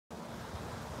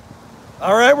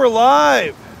All right, we're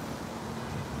live.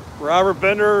 Robert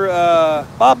Bender,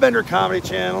 Bob Bender Comedy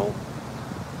Channel.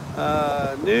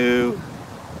 New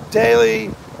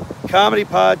daily comedy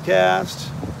podcast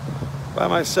by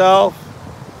myself,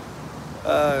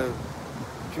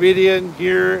 comedian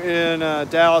here in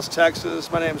Dallas,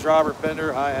 Texas. My name's Robert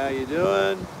Bender. Hi, how you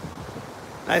doing?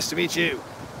 Nice to meet you.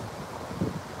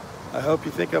 I hope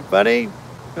you think I'm funny.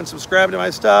 Been subscribing to my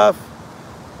stuff.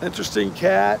 Interesting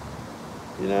cat,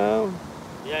 you know.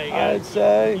 Yeah, you got. I'd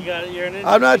say. You're an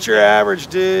I'm not your average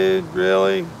dude,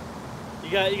 really. You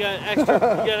got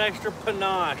extra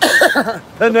panache.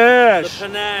 Panache. The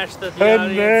panache that the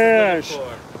audience is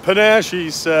looking for. Panache,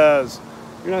 he says.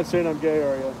 You're not saying I'm gay,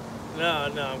 are you?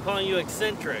 No, I'm calling you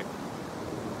eccentric.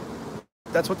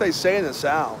 That's what they say in the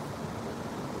South.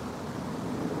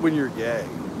 When you're gay.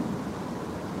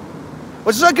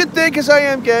 Which is a good thing, because I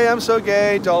am gay. I'm so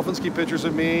gay. Dolphins keep pictures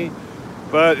of me.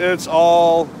 But it's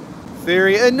all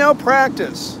theory and no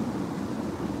practice.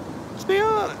 Let's be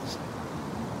honest.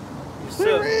 Be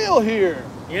real here.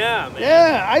 Yeah, man.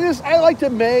 Yeah, I like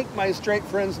to make my straight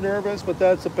friends nervous, but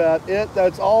that's about it.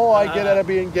 That's all I get out of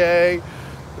being gay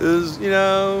is, you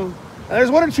know, and there's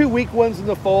one or two weak ones in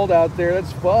the fold out there.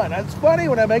 That's fun. That's funny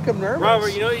when I make them nervous.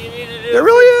 Robert, you know what you need to do? There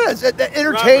really is. It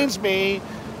entertains me.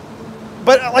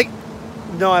 But, like,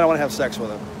 no, I don't want to have sex with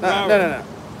them. No.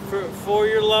 For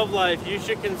your love life, you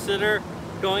should consider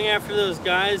going after those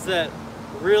guys that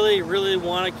really, really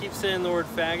want to keep saying the word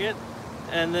faggot,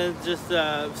 and then just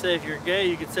say if you're gay,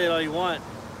 you can say it all you want.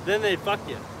 Then they'd fuck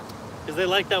you, because they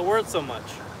like that word so much.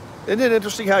 Isn't it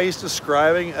interesting how he's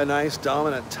describing a nice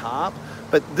dominant top?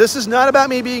 But this is not about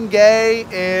me being gay,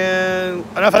 and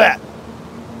enough of that.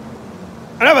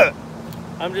 Enough of it.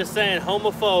 I'm just saying,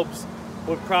 homophobes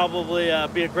would probably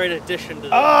be a great addition to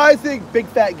this. Oh, I think big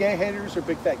fat gay haters are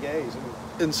big fat gays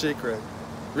in secret.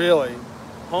 Really.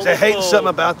 They hate something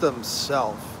about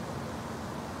themselves.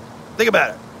 Think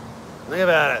about it. Think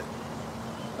about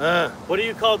it. What do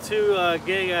you call two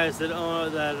gay guys that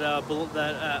own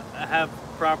that have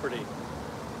property?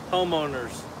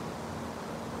 Homeowners.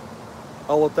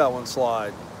 I'll let that one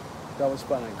slide. That was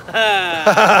funny.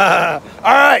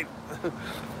 All right.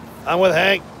 I'm with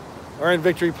Hank. We're in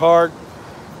Victory Park.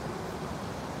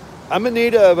 I'm in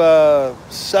need of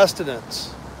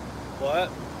sustenance. What?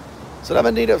 So I'm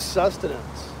in need of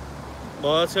sustenance.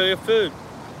 Well, let's go get food.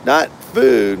 Not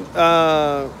food.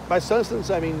 By sustenance,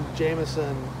 I mean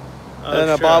Jameson and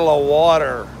a bottle of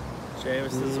water.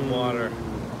 Jameson's and water.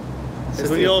 It's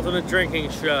the ultimate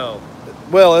drinking show.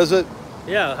 Well, is it?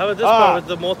 Yeah. How about this one with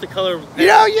the multicolored? You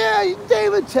know, yeah,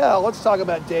 David Tell. Let's talk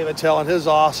about David Tell and his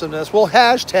awesomeness. We'll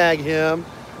hashtag him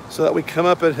so that we come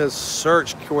up in his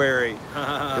search query.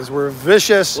 Because we're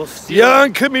vicious,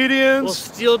 young comedians. We'll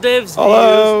steal Dave's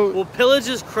views. We'll pillage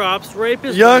his crops, rape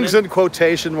his Young's women. in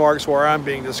quotation marks where I'm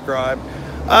being described.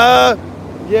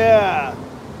 Yeah.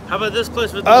 How about this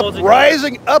place with the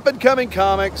rising up-and-coming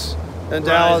comics in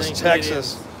Dallas,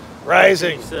 Texas.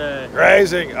 Rising. We're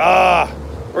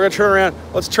going to turn around.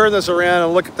 Let's turn this around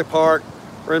and look at the park.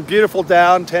 We're in beautiful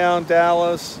downtown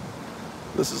Dallas.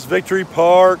 This is Victory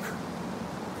Park.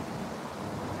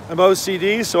 I'm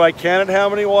OCD, so I counted how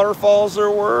many waterfalls there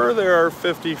were. There are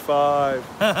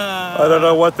 55. I don't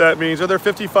know what that means. Are there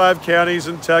 55 counties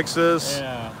in Texas?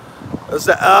 Yeah.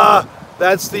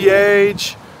 That's the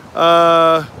age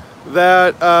that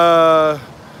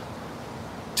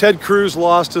Ted Cruz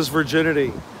lost his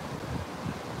virginity.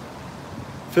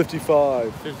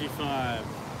 55. 55.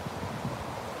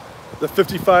 The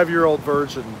 55-year-old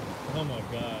virgin. Oh my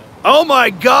God. Oh my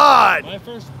God! My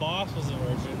first boss was a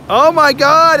virgin. Oh my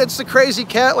God! It's the crazy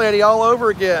cat lady all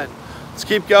over again. Let's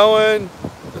keep going.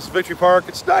 This is Victory Park.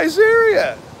 It's a nice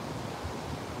area.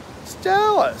 It's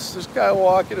Dallas. This guy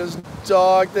walking his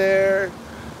dog there.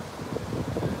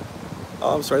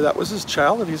 Oh, I'm sorry. That was his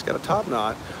child, and he's got a top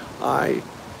knot.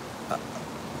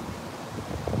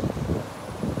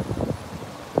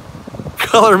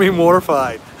 Color me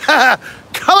mortified.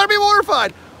 Color me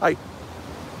mortified.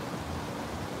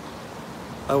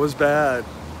 That was bad.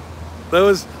 That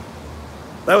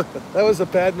was a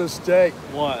bad mistake.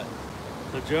 What?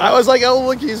 The joke? I was like, oh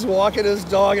look, he's walking his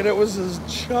dog, and it was his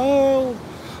child.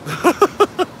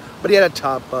 But he had a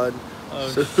top bud. Oh,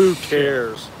 so who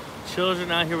cares?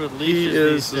 Children out here with leashes He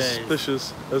is these days.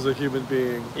 suspicious as a human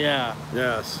being. Yeah.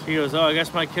 Yes. He goes, oh, I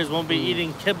guess my kids won't be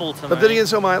eating kibble tonight. But then again,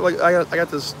 so I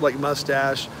got this like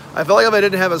mustache. I felt like if I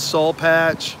didn't have a soul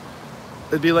patch,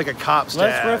 it'd be like a cop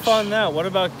stash. Let's riff on that. What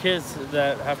about kids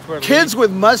that have to wear kids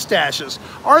with mustaches?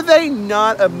 Are they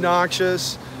not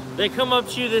obnoxious? They come up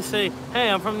to you, they say, hey,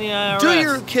 I'm from the IRS. Do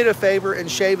your kid a favor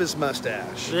and shave his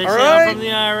mustache. They all say, right? I'm from the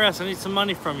IRS, I need some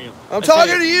money from you. I'm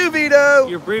talking to you, Vito.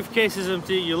 Your briefcase is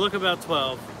empty, you look about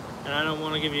 12, and I don't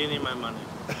want to give you any of my money.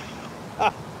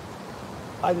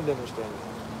 I didn't understand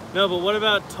that. No, but what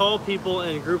about tall people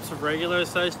and groups of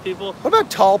regular-sized people? What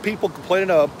about tall people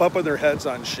complaining about bumping their heads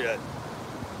on shit?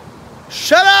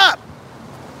 Shut up!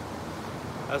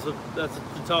 That's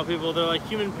the tall people, they're like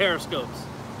human periscopes.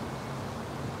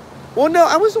 Well, no,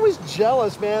 I was always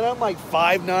jealous, man. I'm like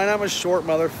 5'9". I'm a short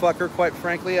motherfucker, quite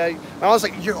frankly. I was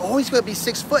like, you're always going to be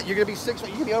 6 foot. You're going to be 6 foot.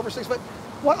 You're going to be over 6 foot.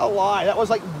 What a lie. That was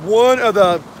like one of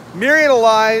the myriad of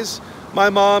lies my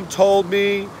mom told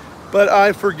me, but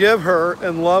I forgive her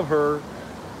and love her.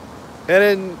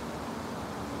 And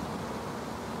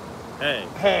then,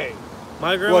 hey,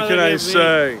 my grandmother what can I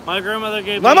say? My grandmother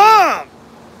gave my me... mom!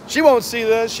 She won't see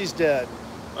this. She's dead.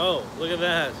 Oh, look at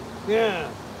that.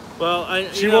 Yeah.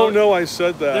 Well, she won't know I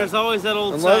said that. There's always that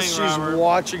old unless saying, she's Robert.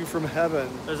 watching from heaven.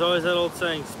 There's always that old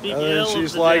saying, speak and ill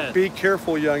she's of the like, dead. be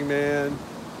careful, young man.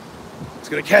 It's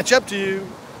going to catch up to you.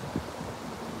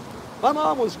 My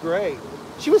mom was great.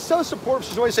 She was so supportive.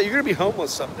 She's always saying, you're going to be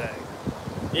homeless someday.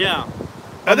 Yeah.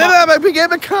 And then I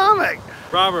became a comic.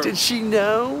 Robert. Did she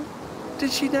know?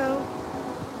 Did she know?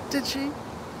 Did she?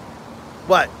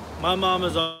 What? My mom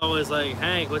is always like,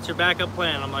 Hank, what's your backup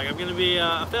plan? I'm like, I'm going to be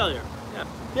a failure. Yeah.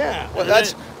 Yeah. Well,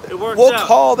 it works we'll out.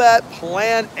 call that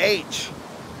Plan H.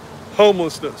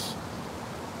 Homelessness.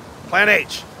 Plan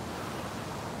H.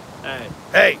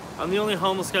 Hey. I'm the only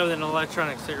homeless guy with an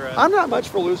electronic cigarette. I'm not much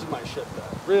for losing my shit,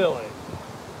 though. Really.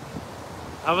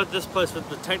 How about this place with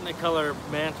the Technicolor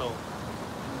mantle?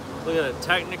 Look at the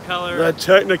Technicolor. The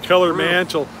Technicolor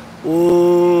mantle.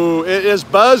 Ooh, it is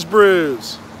Buzz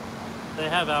Brews. They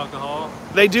have alcohol.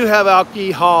 They do have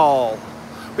alcohol.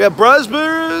 We have Buzz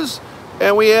Brews,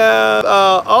 and we have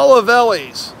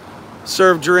Olivelli's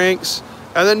serve drinks,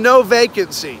 and then no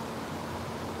vacancy.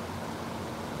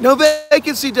 No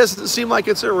vacancy doesn't seem like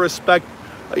it's a receptive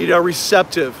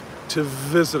to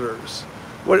visitors.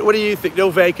 What do you think?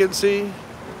 No vacancy?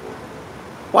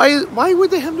 Why would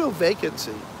they have no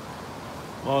vacancy?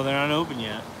 Well, they're not open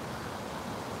yet.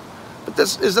 But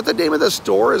is that the name of the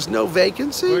store? Is no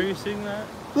vacancy? Where are you seeing that?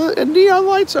 And neon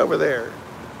lights over there.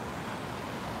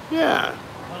 Yeah.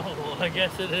 Oh, well, I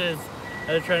guess it is.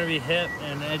 They're trying to be hip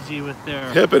and edgy with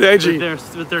their hip and edgy.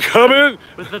 With their come in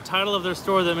with the title of their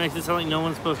store that makes it sound like no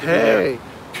one's supposed to be there. Hey,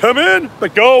 come in,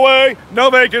 but go away.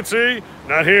 No vacancy.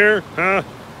 Not here, huh?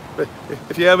 But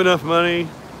if you have enough money,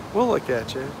 we'll look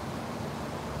at you.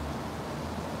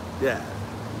 Yeah.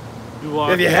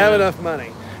 If you have enough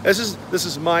money. This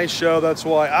is my show. That's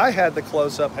why I had the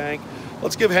close-up, Hank.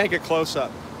 Let's give Hank a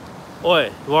close-up.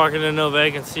 Oi, you walk into no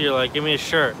vacancy, you're like, give me a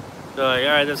shirt. They're like,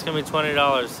 all right, that's gonna be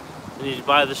 $20. And you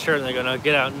buy the shirt, and they go, no,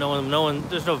 get out. No one.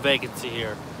 There's no vacancy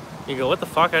here. You go, what the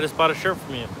fuck? I just bought a shirt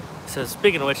from you. He says,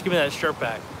 speaking of which, give me that shirt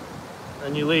back.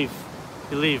 And you leave.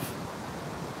 You leave.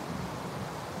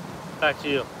 Back to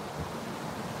you.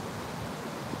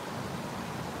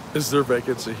 Is there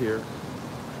vacancy here?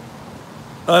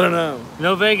 I don't know.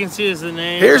 No vacancy is the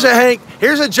name. Here's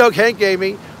a joke Hank gave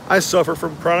me. I suffer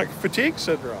from chronic fatigue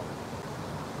syndrome.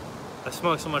 I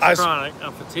smoke so much chronic,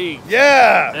 I'm fatigued.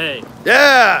 Yeah. Hey.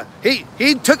 Yeah.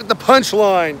 He took the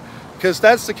punchline because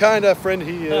that's the kind of friend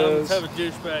he is. Type of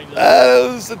douchebag.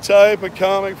 That's the type of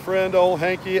comic friend, old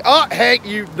Hanky. Oh, Hank,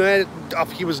 he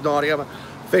was naughty. I'm gonna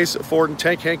face it forward and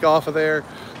take Hank off of there.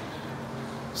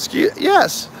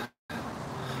 Yes.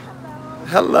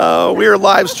 Hello, we are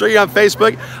live streaming on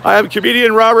Facebook. I am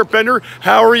comedian Robert Bender.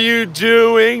 How are you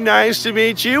doing? Nice to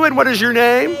meet you. And what is your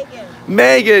name?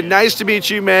 Megan. Nice to meet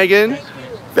you, Megan.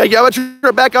 Thank you. I'll let you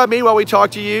turn back on me while we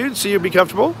talk to you so you'll be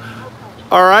comfortable.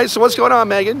 All right, so what's going on,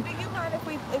 Megan? Do you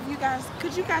mind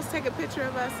could you guys take a picture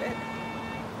of us?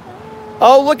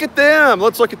 Oh, look at them.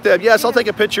 Let's look at them. Yes, I'll take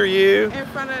a picture of you. In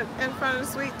front of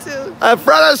Sweet Tooth. In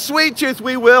front of Sweet Tooth,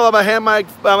 we will. I'm gonna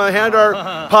hand our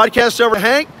podcast over to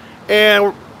Hank.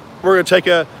 And we're going to take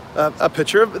a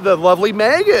picture of the lovely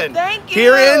Megan. Thank you.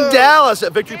 Here in Dallas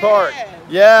at Victory Park.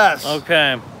 Yes.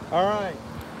 Okay. All right.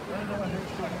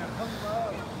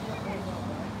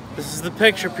 This is the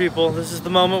picture, people. This is the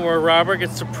moment where Robert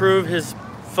gets to prove his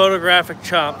photographic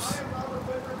chops.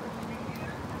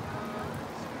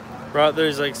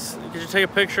 There's like, could you take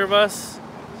a picture of us?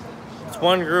 It's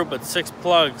one group, but 6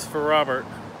 plugs for Robert.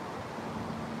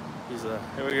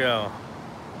 Here we go.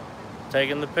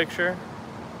 Taking the picture.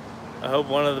 I hope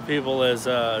one of the people is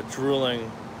drooling.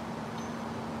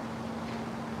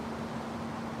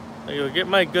 I go, get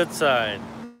my good side.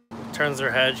 Turns her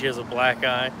head, she has a black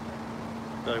eye.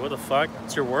 They're like, what the fuck?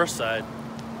 It's your worst side.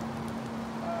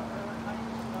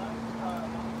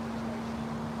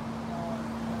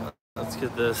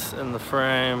 get this in the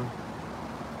frame.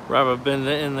 Robert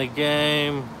Bender in the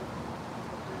game.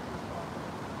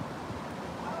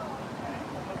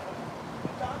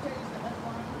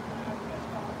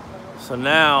 So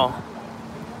now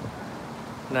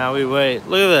we wait.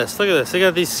 Look at this. Look at this. They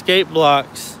got these skate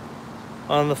blocks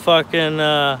on the fucking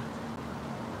on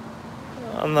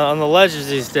the ledges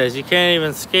these days. You can't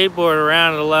even skateboard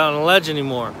around on a ledge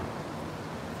anymore.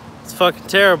 It's fucking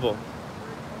terrible.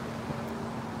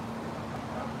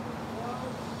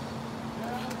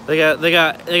 They got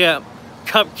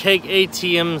cupcake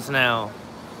ATMs now.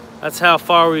 That's how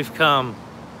far we've come.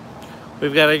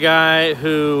 We've got a guy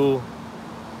who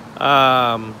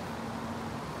got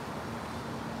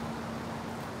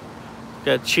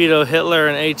Cheeto Hitler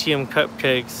and ATM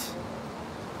cupcakes.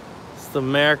 It's the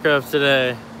America of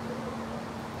today.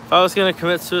 If I was gonna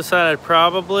commit suicide, I'd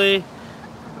probably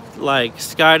like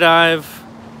skydive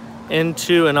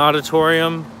into an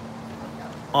auditorium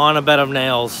on a bed of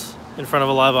nails in front of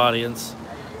a live audience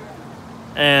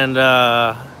and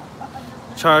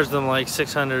charge them like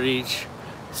 $600 each,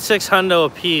 $600 a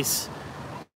piece,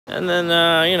 and then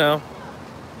you know,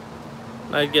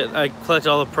 I'd collect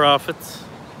all the profits.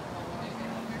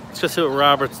 Let's go see what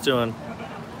Robert's doing.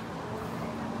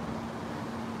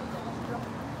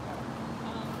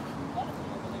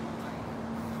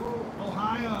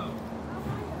 Ohio.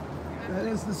 That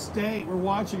is the state. We're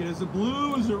watching it. Is it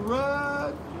blue? Is it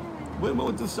red? What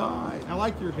will decide? I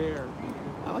like your hair.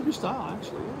 I like your style,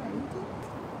 actually.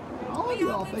 Yeah. All of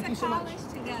y'all, thank you so much.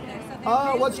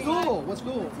 Oh, what school? What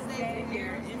school?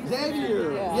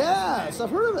 Xavier. Yes, I've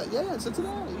heard of it. Yeah, in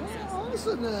Cincinnati. Yeah,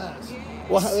 awesomeness.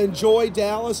 Well, enjoy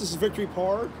Dallas. This is Victory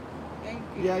Park.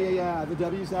 Yeah. The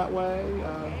W's that way.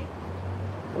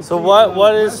 So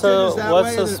what is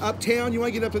what's this? Uptown? You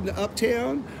want to get up into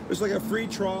Uptown? There's like a free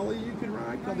trolley you can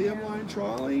ride called the M-Line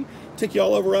trolley. Take you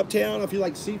all over Uptown. If you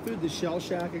like seafood, the Shell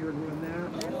Shack, you're doing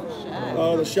that.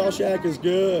 Oh, the Shell Shack is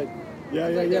good. Yeah.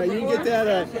 You can get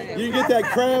that. You can get that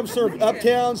crab served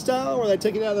Uptown style, where they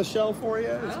take it out of the shell for you.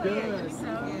 It's good.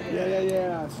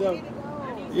 Yeah. So,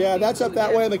 yeah, that's up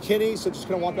that way in McKinney. So just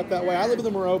kind of walk up that way. I live in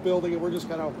the Moreau building, and we're just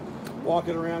kind of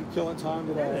walking around, killing time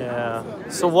today. Yeah.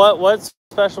 So what's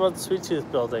special about the Sweet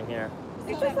Tooth building here?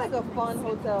 It's just like a fun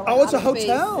hotel. Oh, it's a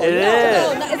hotel. It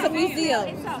is. No, it's a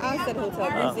museum. I said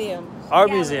hotel, museum. Art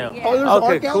museum. Oh, there's an Okay,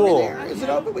 art gallery cool. there. Is it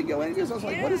open? We go in because I was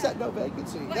like, what is that? No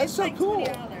vacancy. Well, That's it's so like cool.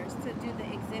 $20 to do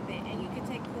the exhibit, and you can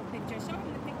take cool pictures. Show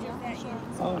them the pictures that you.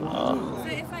 Oh, wow. So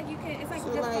it's like you can. It's like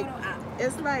So your like, photo op.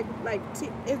 it's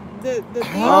the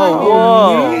theme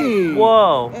Oh, right neat.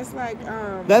 whoa. here, it's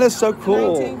like That is so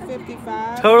cool.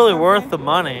 1955. Totally or worth something. the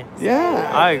money.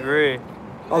 Yeah. I agree.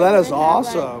 Oh, that is They have, like,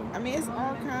 awesome. I mean, it's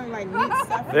all kind of like neat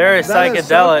stuff. Very That is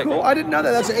so psychedelic. cool. I didn't know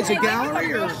that. It's a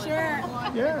gallery or Sure.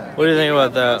 yeah. What do you think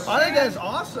about that? I think that's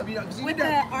awesome. You know, 'cause With you the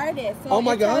got- artist. So Oh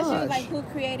my it tells gosh. you like who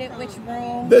created which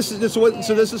room. this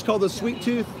is called the Sweet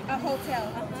Tooth A hotel.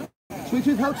 Sweet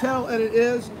Tooth Hotel, and it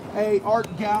is a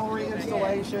art gallery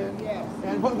installation.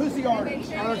 And who's the artist?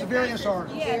 Oh, there's various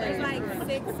artists. Yeah, there's like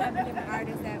 6, 7 different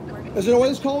artists that work. Is it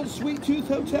always called Sweet Tooth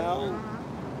Hotel?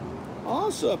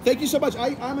 Awesome. Thank you so much.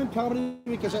 I'm in comedy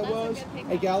because I was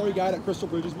a gallery guide at Crystal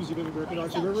Bridges Museum of American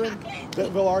Arts. You remember in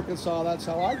Bentonville, Arkansas? That's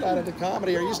how I got into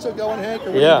comedy. Are you still going, Hank?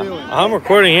 Or what are you doing? Yeah, I'm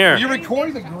recording here. You're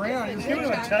recording the ground. You're giving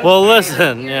him a test. Well,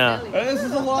 listen, yeah. This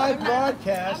is a live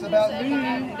broadcast about me.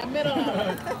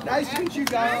 Nice to meet you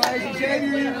guys.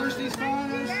 Xavier University's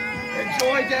finest.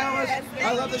 Enjoy Dallas.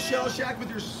 I love the Shell Shack, but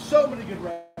there's so many good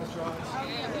restaurants.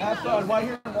 Have fun. Right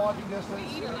here in walking distance.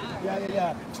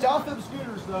 Yeah. Stealth them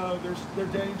scooters, though, they're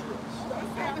dangerous.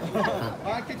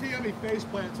 I can see how many face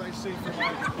plants I see from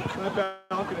my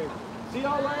balcony. See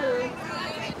y'all later.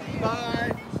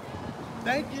 Bye.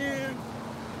 Thank you.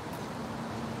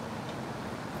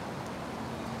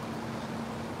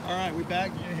 All right, we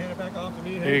back. You hand it back off to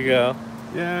me. Here you go.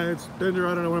 Yeah, it's Bender.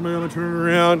 I don't know when I'm going to turn it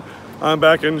around. I'm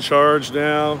back in charge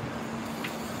now.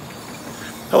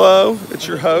 Hello, it's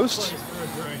your host.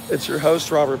 It's your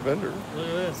host, Robert Bender. Look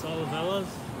at this, all the fellas.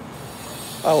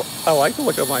 I like the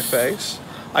look of my face.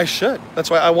 I should. That's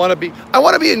why I want to be. I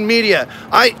want to be in media.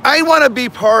 I want to be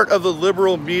part of the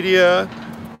liberal media.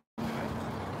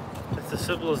 It's as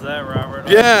simple as that, Robert.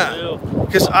 All Yeah, you have to do-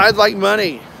 because I'd like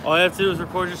money. All you have to do is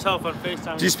record yourself on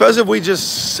FaceTime. Do you suppose if we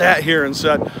just sat here and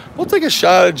said, we'll take a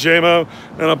shot at JMO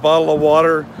and a bottle of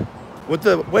water, would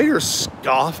the waiter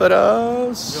scoff at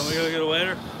us? You want me to go get a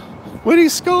waiter? Would he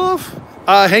scoff?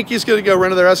 Hanky's gonna go run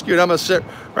to the rescue, and I'm gonna sit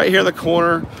right here in the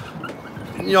corner.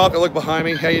 And y'all can look behind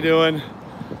me. How you doing?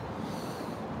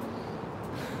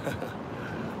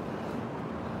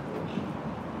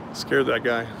 Scared that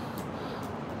guy.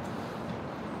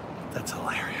 That's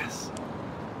hilarious.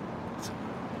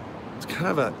 It's kind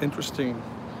of an interesting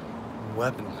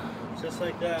weapon. Just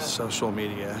like that. Social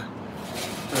media.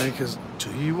 Because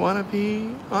do you want to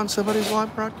be on somebody's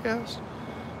live broadcast?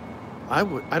 I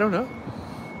don't know.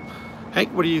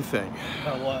 Hank, what do you think?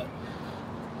 About what?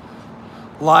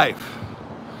 Life.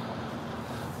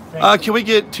 Can we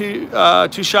get two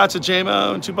shots of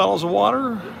JMO and 2 bottles of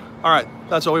water? All right,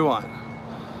 that's all we want.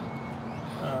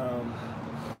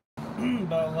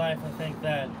 About life, I think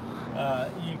that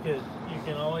you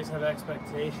can always have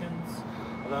expectations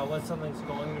about what something's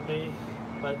going to be,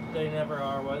 but they never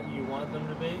are what you want them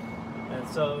to be. And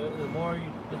so the more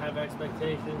you have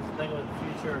expectations, think about the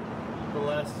future, the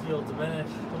less you'll diminish.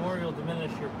 The more you'll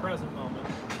diminish your present moment.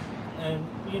 And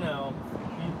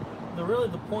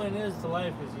the point is to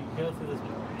life is you go through this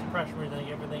depression where you think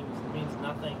everything means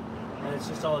nothing, and it's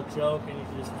just all a joke, and you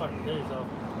can just fucking kill yourself.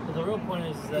 But the real point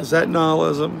is that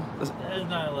nihilism? It is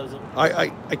nihilism.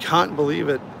 I can't believe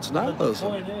it. It's nihilism.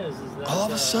 But the point is that all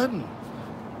of a sudden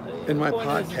in my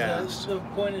podcast. The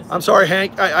point is I'm sorry,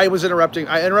 Hank. I was interrupting.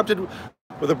 I interrupted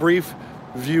with a brief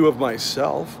view of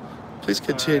myself. Please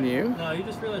continue. Right. No, you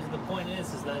just realized the point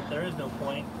is that there is no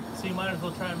point, so you might as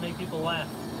well try and make people laugh.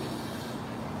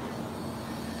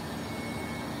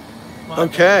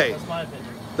 Okay. That's my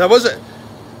opinion. That was it.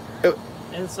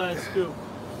 Inside scoop.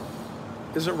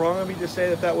 Is it wrong of me to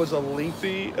say that was a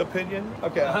lengthy opinion?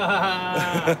 Okay.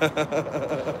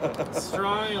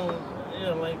 Strong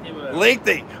and lengthy. But...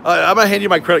 Lengthy. I'm going to hand you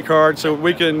my credit card so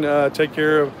we can take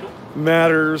care of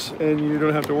matters and you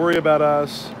don't have to worry about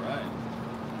us.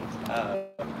 Right.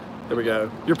 There we go.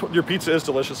 Your pizza is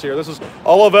delicious here. This is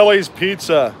Olivelli's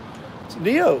Pizza. It's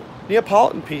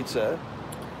Neapolitan pizza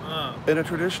in a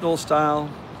traditional style.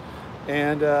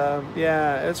 And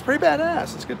yeah, it's pretty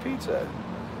badass. It's good pizza.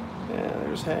 Yeah,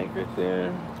 there's Hank right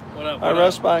there. What up? I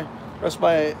rest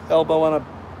my elbow on a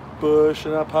bush,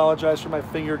 and I apologize for my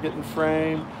finger getting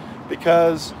framed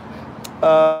because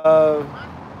I'm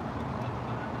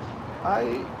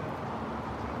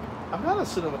not a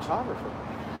cinematographer.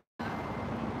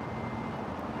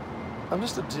 I'm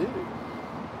just a dude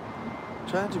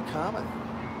trying to do comedy,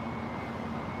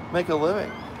 make a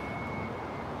living,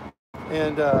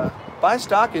 and buy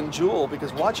stock in Jewel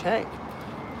because watch Hank.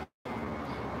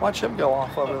 Watch him go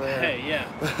off over there. Hey, yeah.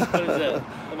 What is that?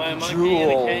 Am I a monkey in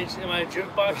a cage? Am I a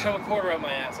jukebox? Shove a quarter up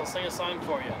my ass. I'll sing a song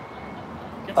for you.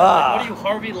 Get the, what are you,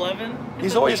 Harvey Levin?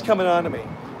 He's always coming on to me.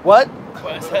 What?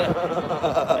 What is that?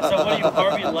 So what are you,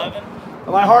 Harvey Levin?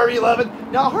 Am I Harvey Levin?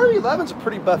 No, Harvey Levin's a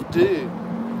pretty buff dude.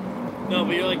 No,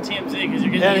 but you're like TMZ because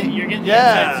you're getting the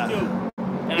inside scoop.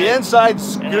 And the inside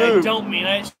scoop. And I don't mean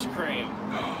ice cream.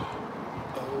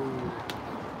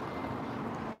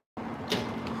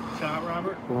 Shot,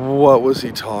 Robert? What was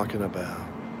he talking about?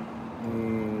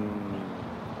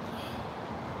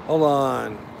 Hold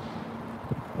on.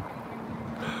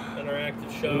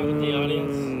 Interactive show with the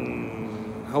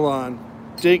audience. Hold on.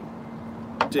 Dink.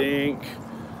 Dink.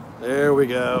 There we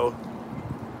go.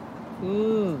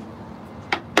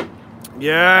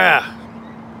 Yeah.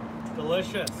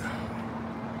 Delicious.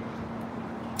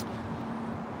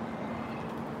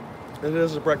 It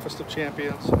is a breakfast of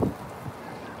champions.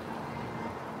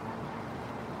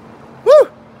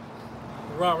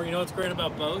 Robert, you know what's great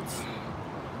about boats?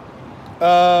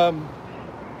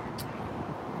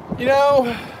 You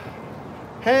know,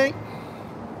 Hank,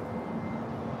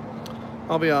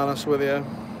 I'll be honest with you.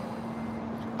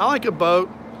 I like a boat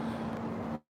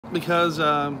because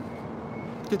it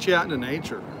gets you out into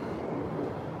nature.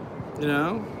 You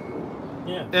know?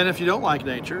 Yeah. And if you don't like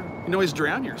nature, you can always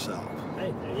drown yourself.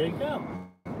 Hey, there you go.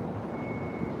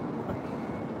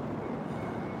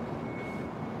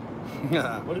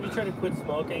 What if you tried to quit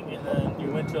smoking and then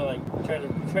you went to try to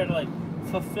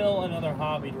fulfill another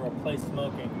hobby to replace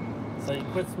smoking? So you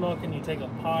quit smoking, you take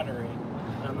up pottery.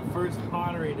 And on the first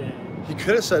pottery day, He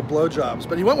could have said blowjobs,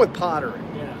 but he went with pottery.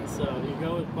 yeah, so you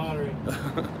go with pottery,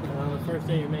 and on the first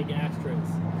day you make ashtrays.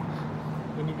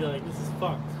 And you'd be like, this is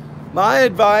fucked. My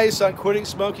advice on quitting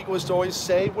smoking was to always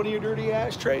save one of your dirty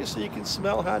ashtrays so you can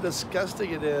smell how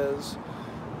disgusting it is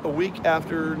a week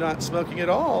after not smoking at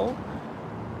all,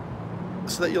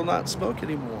 so that you'll not smoke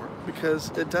anymore, because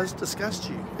it does disgust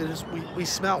you. It is we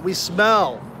smell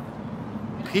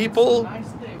people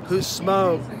who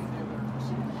smoke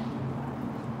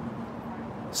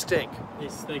stink.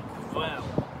 They well.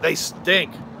 They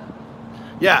stink.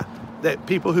 Yeah, that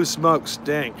people who smoke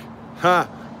stink. Huh.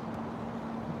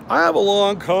 I have a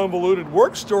long, convoluted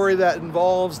work story that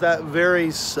involves that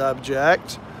very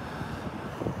subject,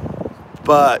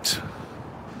 but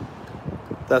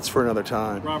that's for another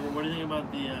time. Robert, what do you think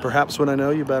about the... Perhaps when I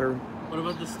know you better. What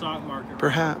about the stock market?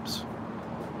 Perhaps.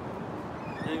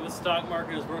 You think the stock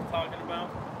market is worth talking about?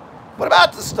 What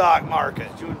about the stock market?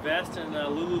 Did you invest in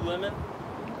Lululemon?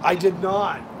 I did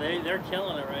not. They're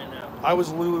killing it right now. I was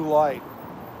Lulu Light.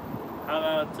 How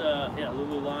about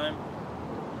Lulu Lime?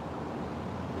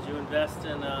 Did you invest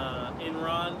in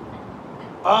Enron?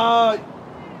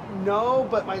 No,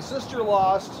 but my sister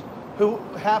lost, who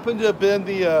happened to have been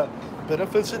the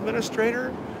benefits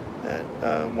administrator at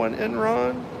one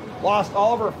Enron, lost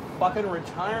all of her fucking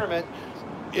retirement.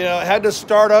 You know, had to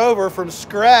start over from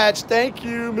scratch. Thank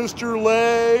you, Mr.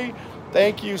 Lay.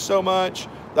 Thank you so much.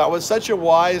 That was such a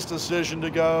wise decision to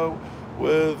go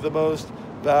with the most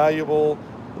valuable,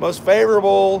 the most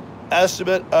favorable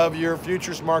estimate of your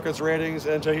futures markets ratings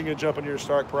and taking a jump in your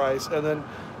stock price and then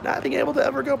not being able to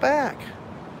ever go back.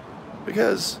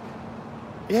 Because,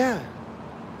 yeah,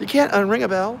 you can't unring a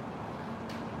bell.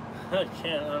 I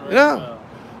can't unring a No. bell.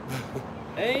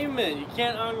 Amen. You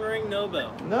can't unring no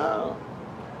bell. No,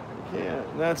 you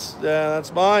can't.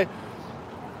 That's my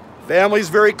family's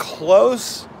very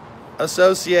close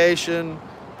association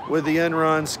with the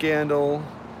Enron scandal.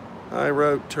 I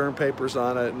wrote term papers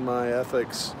on it in my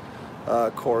ethics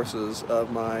courses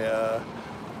of my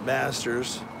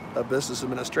master's of business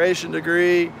administration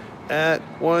degree at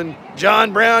one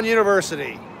John Brown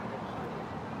University.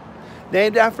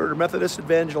 Named after a Methodist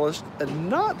evangelist and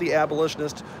not the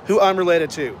abolitionist who I'm related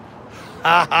to.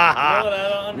 Ha ha ha. You know what I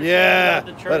don't understand Yeah, about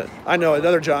the church? but I know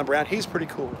another John Brown. He's pretty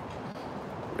cool,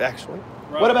 actually.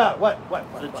 Right. What about what?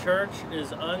 The church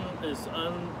is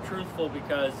untruthful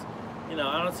because, you know,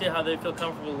 I don't see how they feel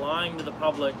comfortable lying to the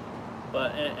public,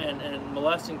 but and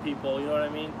molesting people. You know what I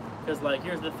mean? Because like,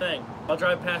 here's the thing: I'll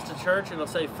drive past a church and it'll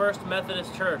say First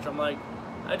Methodist Church. I'm like,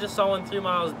 I just saw one 3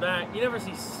 miles back. You never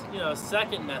see, you know,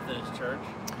 Second Methodist Church.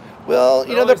 Well,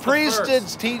 you know, the always the priest did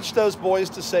first. teach those boys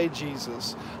to say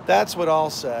Jesus. That's what I'll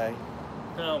say.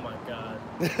 Oh my God!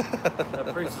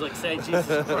 That priest is like, say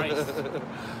Jesus Christ.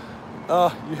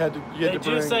 Oh, you had to They bring.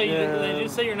 do say yeah. they do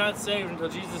say you're not saved until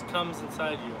Jesus comes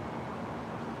inside you.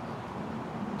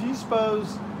 Do you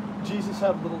suppose Jesus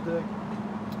had a little dick?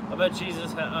 I bet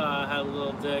Jesus had a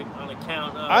little dick on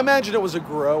account of. I imagine it was a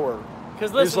grower.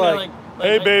 Because He's listen, like, man,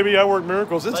 hey baby, I work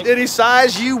miracles. It's like- any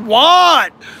size you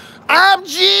want. I'm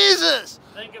Jesus.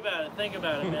 Think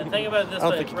about it, man. Think about it this I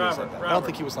don't way, think he was Robert. like that. Robert, I don't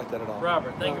think he was like that at all.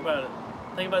 Robert, think No. about it.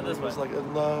 Think about it this It way, was like,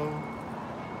 and lo,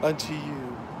 unto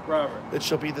you, Robert. it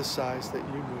shall be the size that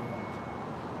you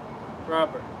move.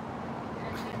 Robert.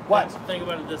 What? Think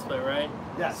about it this way, right?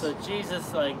 Yes. So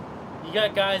Jesus, like, you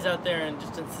got guys out there and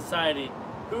just in society.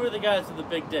 Who are the guys with the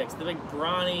big dicks? The big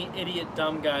brawny, idiot,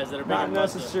 dumb guys that are big Not and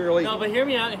busted? necessarily. No, but hear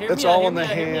me out. It's all in the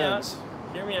hands.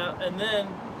 Hear me out. And then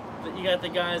you got the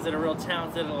guys that are real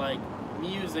talented at like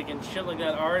music and shit like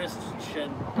that, artists and shit,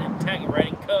 and tech,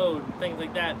 writing code and things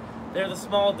like that. They're the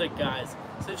small dick guys.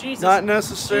 So Jesus, Not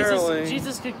necessarily.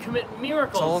 Jesus could commit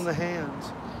miracles. It's all in the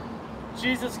hands.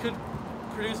 Jesus could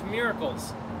produce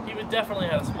miracles. He would definitely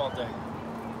have a small dick.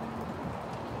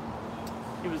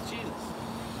 He was Jesus.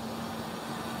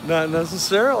 Not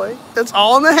necessarily. It's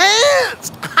all in the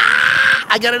hands.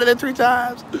 I got it in 3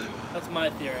 times. That's my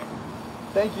theory.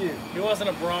 Thank you. He wasn't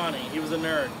a brawny. He was a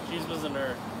nerd. Jesus was a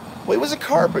nerd. Well, he was a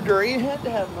carpenter. He had to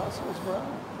have muscles, bro.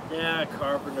 Yeah,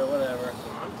 carpenter, whatever.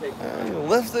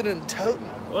 Lifted and toting.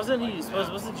 Wasn't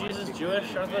Jesus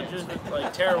Jewish? I thought Jews were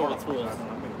like terrible with tools.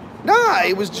 Nah,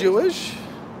 he was Jewish.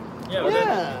 Yeah. But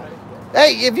Yeah.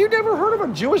 Hey, have you never heard of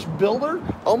a Jewish builder?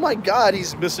 Oh my God,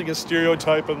 he's missing a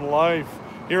stereotype in life.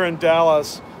 Here in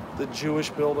Dallas, the Jewish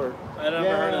builder. I never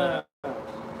heard of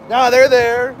that. No, they're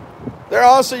there. They're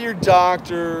also your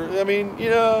doctor. I mean, you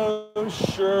know,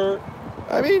 sure.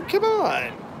 I mean, come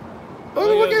on.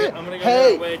 Look at it. I'm gonna go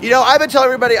Hey, get away. you know, I've been telling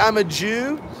everybody I'm a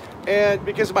Jew, and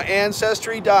because of my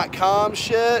Ancestry.com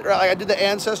shit, or like I did the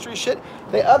Ancestry shit,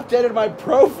 they updated my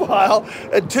profile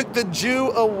and took the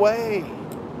Jew away.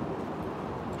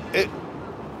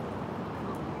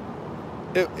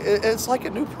 It's like a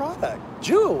new product.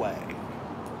 Jew away.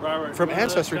 Robert, From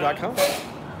remember this guy?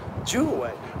 Ancestry.com. Jew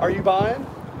away. Are you buying?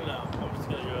 No, I'm just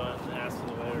gonna go and ask for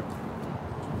the waiter.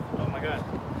 Oh my God.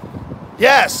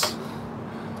 Yes.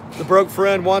 The broke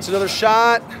friend wants another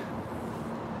shot.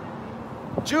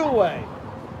 Jew away.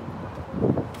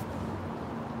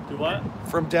 Do what?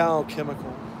 From Dow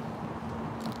Chemical.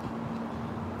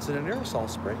 It's an aerosol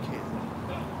spray can.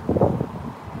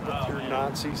 Oh, Your man.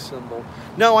 Nazi symbol.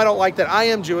 No, I don't like that. I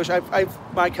am Jewish. I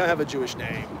might kind of have a Jewish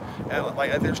name. And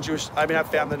like there's Jewish. I mean, I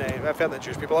found the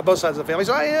Jewish people on both sides of the family.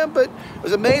 So I am. But it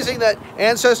was amazing that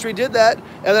Ancestry did that,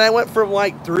 and then I went from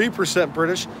like 3%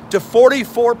 British to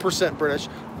 44% British,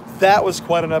 that was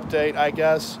quite an update, I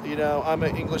guess. You know, I'm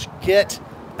an English git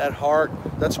at heart.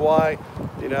 That's why,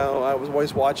 you know, I was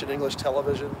always watching English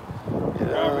television. You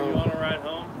know. Robert, you want to ride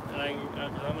home? I'm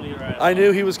gonna ride home. I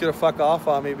knew he was gonna fuck off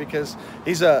on me because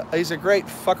he's a great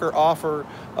fucker offer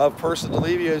of person to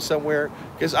leave you somewhere,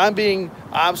 because I'm being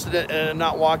obstinate and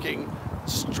not walking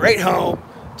straight home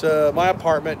to my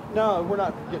apartment. No, we're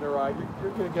not getting a ride.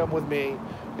 You're gonna come with me,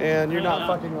 and you're not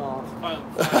fucking off. Fine.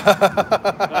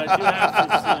 But I do have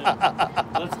to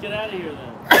soon. Let's get out of here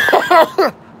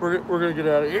then. We're gonna get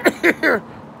out of here,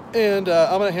 and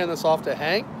I'm gonna hand this off to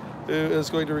Hank, who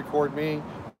is going to record me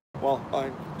while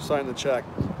I sign the check,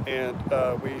 and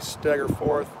we stagger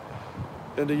forth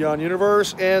into Yawn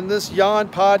Universe and this Yawn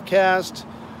podcast.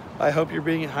 I hope you're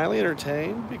being highly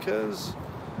entertained, because,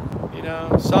 you know,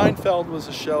 Seinfeld was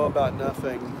a show about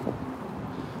nothing,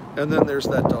 and then there's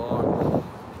that dog.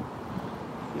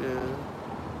 Yeah.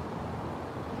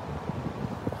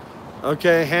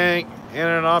 Okay, Hank,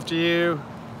 handing it off to you.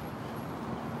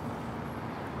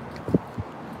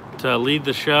 To lead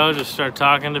the show, just start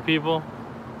talking to people.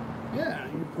 Yeah,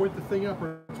 you point the thing up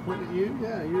or it's pointing at you.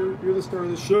 Yeah, you're the star of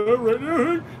the show right now.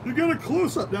 Hank. You got a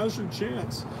close-up. Now's your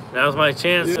chance. Now's my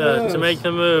chance to make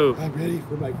the move. I'm ready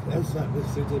for my close-up,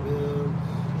 Mr. DeMille.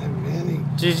 I'm ready.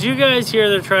 Did you guys hear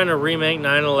they're trying to remake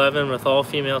 9/11 with all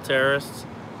female terrorists?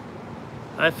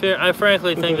 I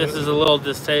frankly think this is a little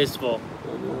distasteful,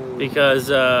 because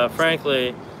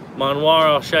frankly, Manwar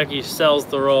al-Sheki sells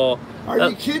the role. Are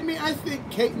you kidding me? I think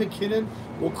Kate McKinnon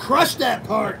will crush that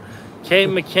part. Kate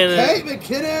McKinnon, you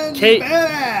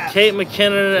badass. Kate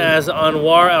McKinnon as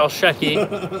Anwar al-Sheki,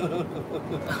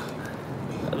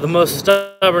 the most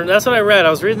stubborn. That's what I read. I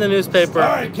was reading the newspaper.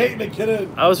 Sorry, Kate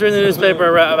McKinnon. I was reading the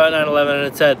newspaper about 9/11, and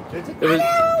it said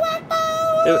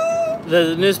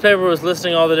the newspaper was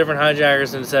listing all the different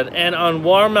hijackers, and it said, and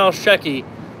Anwar al-Sheki,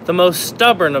 the most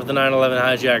stubborn of the 9/11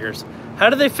 hijackers. How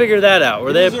did they figure that out?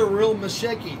 Were These are real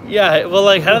masheki. Yeah, well,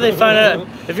 like, how do they find out?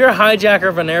 If you're a hijacker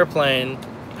of an airplane,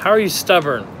 how are you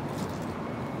stubborn?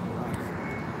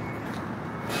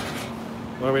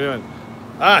 What are we doing?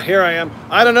 Ah, here I am.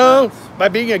 I don't know. By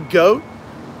being a goat?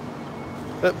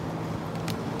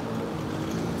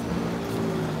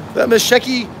 That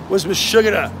masheki was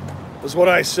mashugada, is what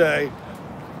I say.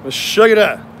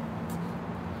 Mashugada.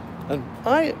 And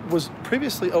I was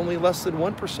previously only less than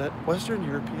 1% Western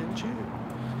European Jew,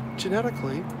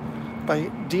 genetically, by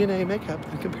DNA makeup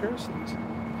and comparisons.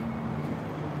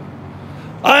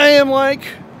 I am like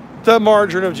the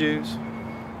margarine of Jews.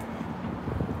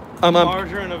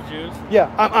 Margarine of Jews?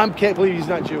 Yeah, I can't believe he's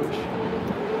not Jewish.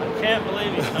 I can't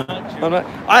believe he's not Jewish.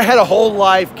 I had a whole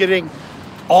life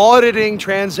auditing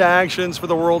transactions for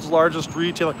the world's largest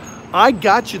retailer. I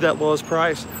got you that lowest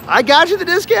price. I got you the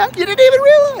discount. You didn't even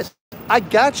realize. I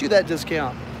got you that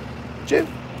discount. Jew.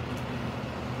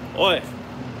 Oi.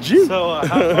 Jew. So how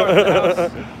far is the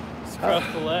house? It's across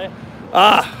the way.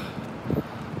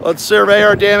 Let's survey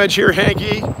our damage here,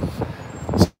 Hanky.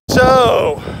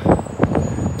 So,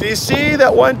 do you see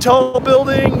that one tall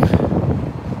building?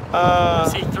 I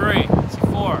see 3. I see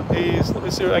 4. Let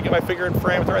me see if I get my finger in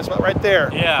frame at the right spot. Right there.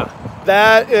 Yeah.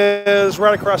 That is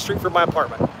right across the street from my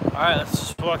apartment. All right, let's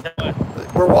just walk that way.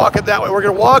 We're walking that way. We're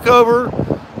going to walk over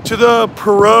to the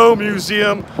Perot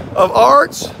Museum of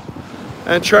Arts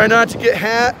and try not to get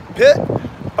hit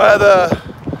by the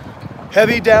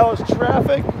heavy Dallas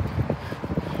traffic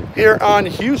here on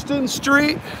Houston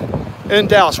Street in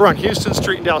Dallas. We're on Houston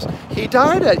Street in Dallas. He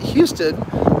died at Houston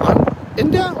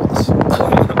in Dallas.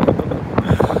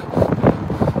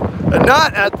 And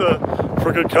not at the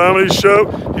freaking comedy show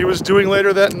he was doing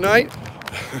later that night.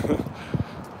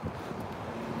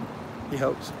 He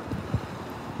hopes.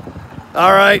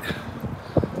 All right.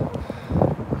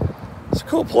 It's a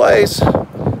cool place.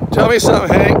 Tell me something,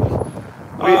 Hank.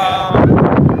 I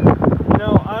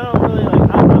don't really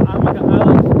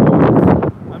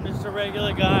I'm just a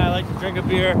regular guy. I like to drink a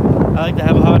beer. I like to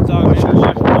have a hot dog. Maybe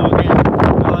watch a ball game.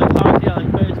 I like hockey. I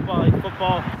like baseball. I like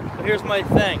football. But here's my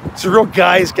thing. It's a real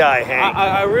guy's guy, Hank.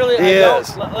 I really. He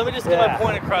is. Let me just get my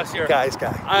point across here. Guy's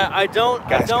guy. I don't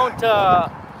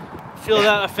feel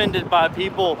that offended by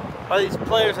these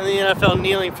players in the NFL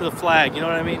kneeling for the flag. You know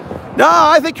what I mean? No,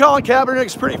 I think Colin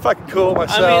Kaepernick's pretty fucking cool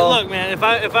myself. I mean, look, man. If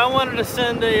I wanted to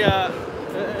send a,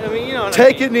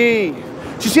 take a knee.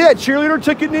 Did you see that cheerleader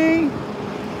took a knee?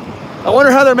 I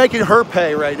wonder how they're making her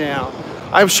pay right now.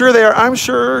 I'm sure they are. I'm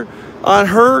sure on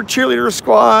her cheerleader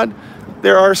squad,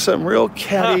 there are some real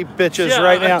catty bitches yeah,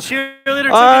 right a now. cheerleader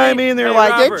took I me. mean, they're Hey,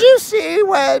 like, Robert. did you see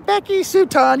what Becky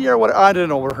Sutanya or what? I don't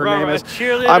know what her Robert, name is. a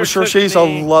cheerleader I'm sure took she's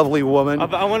me. a lovely woman.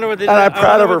 I wonder what they and did. I'm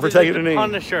proud of her for they taking did a to knee.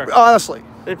 punish her. Honestly.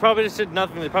 They probably just did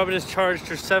nothing. They probably just charged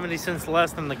her 70 cents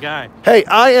less than the guy. Hey,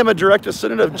 I am a direct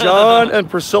descendant of John and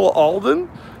Priscilla Alden.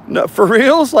 No, for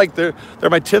reals, like they're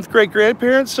my 10th grade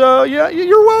grandparents. So yeah,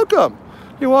 you're welcome.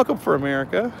 You're welcome for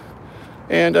America.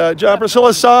 And John and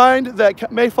Priscilla signed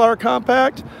that Mayflower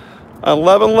Compact on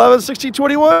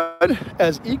 11/11/1621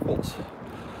 as equals.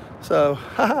 So,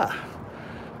 haha.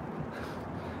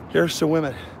 Here's to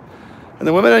women and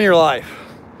the women in your life.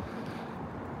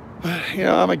 You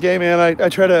know, I'm a gay man. I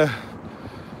try to.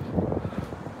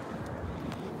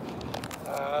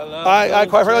 I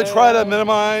quite frankly try to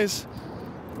minimize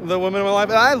the women in my life.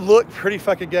 And I look pretty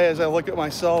fucking gay as I look at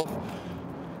myself.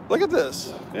 Look at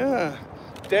this. Yeah.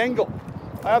 Dangle.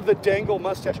 I have the dangle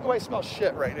mustache. Oh, I smell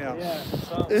shit right now. Yeah,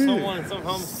 some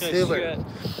homeless guy shit.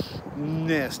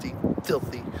 Nasty,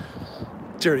 filthy,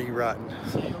 dirty, rotten.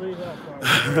 So you leave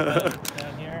that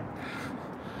down here.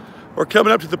 We're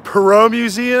coming up to the Perot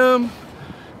Museum.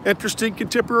 Interesting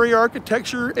contemporary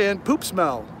architecture and poop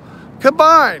smell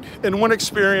combined in one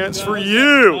experience for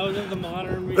you, I was at the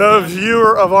Modern the Museum.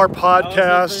 viewer of our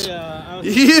podcast.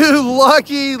 You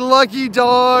lucky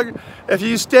dog. If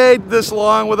you stayed this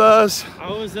long with us, I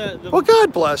was at the well,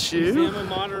 God bless you. Museum of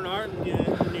Modern Art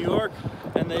in New York,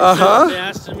 and they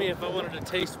asked me if I wanted to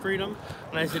taste freedom,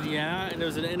 and I said yeah, and it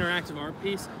was an interactive art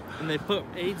piece, and they put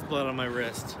AIDS blood on my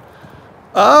wrist.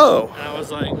 Oh. And I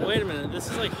was like, wait a minute, this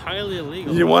is like highly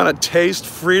illegal. You want to taste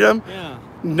freedom? Yeah.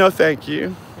 No, thank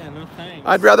you. Yeah, no thanks.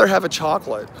 I'd rather have a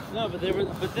chocolate. No, but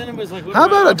then it was like, what How are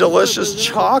my about a options? delicious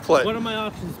chocolate? What are my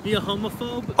options? Be a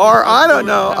homophobe? Or, I don't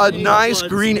know, a have AIDS nice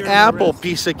blood green smeared on my apple wrist?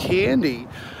 piece of candy.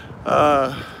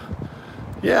 Yeah,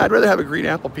 I'd rather have a green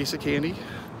apple piece of candy.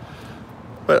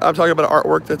 But I'm talking about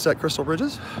artwork that's at Crystal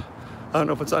Bridges. I don't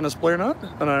know if it's on display or not,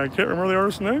 and I can't remember the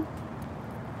artist's name,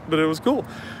 but it was cool.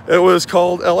 It was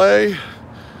called LA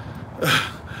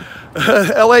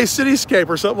Cityscape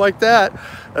or something like that.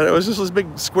 And it was just this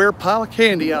big square pile of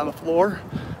candy on the floor,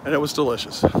 and it was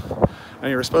delicious. And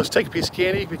you were supposed to take a piece of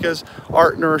candy because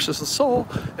art nourishes the soul,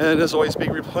 and it is always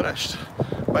being replenished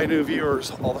by new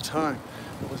viewers all the time.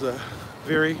 It was a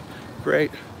very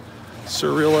great,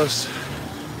 surrealist,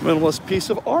 minimalist piece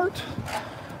of art.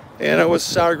 And it was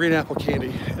sour green apple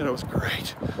candy, and it was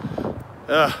great.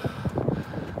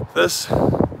 This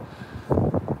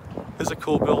is a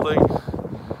cool building.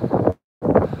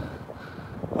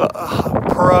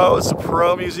 It's the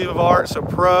Perot Museum of Art, so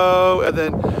Perot, and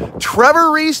then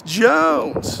Trevor Reese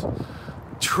Jones.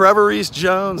 Trevor Reese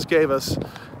Jones gave us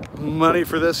money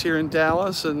for this here in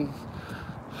Dallas, and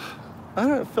I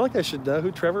don't feel like I should know who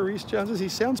Trevor Reese Jones is. He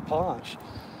sounds posh.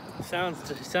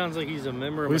 Sounds like he's a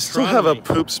member of We still have a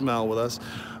poop smell with us.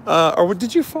 Or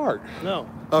did you fart? No.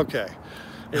 Okay.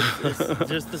 It's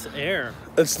just this air.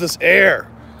 It's this air.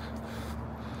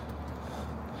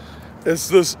 It's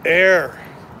this air.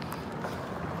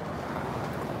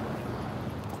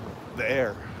 The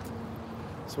air.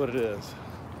 That's what it is.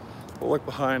 We'll look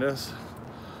behind us.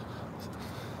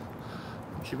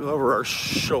 Keep it over our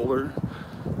shoulder.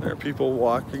 There are people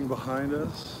walking behind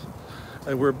us.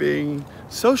 And we're being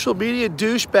social media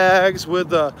douchebags with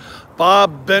the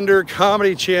Bob Bender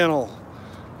Comedy Channel.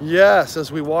 Yes,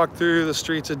 as we walk through the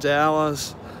streets of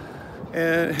Dallas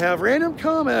and have random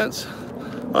comments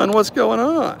on what's going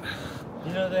on.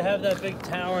 You know, they have that big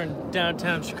tower in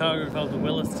downtown Chicago called the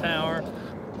Willis Tower.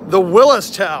 The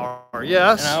Willis Tower,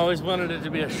 yes. And I always wanted it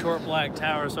to be a short black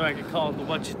tower so I could call it the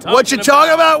What You Talking About. What you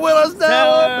talking about, Willis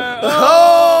Tower?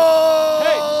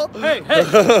 Oh! Hey!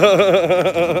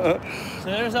 So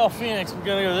there's El Phoenix. We're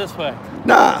gonna go this way.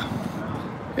 Nah,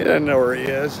 he doesn't know where he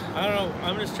is. I don't know.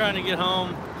 I'm just trying to get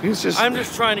home. I'm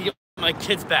just trying to get my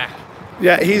kids back.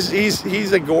 Yeah, he's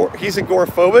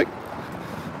agoraphobic.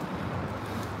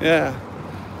 Yeah,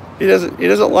 he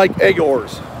doesn't like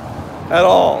agors at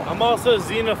all. I'm also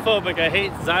xenophobic. I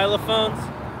hate xylophones.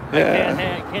 Yeah.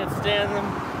 I can't stand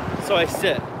them, so I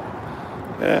sit.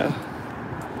 Yeah,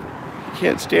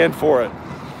 can't stand for it.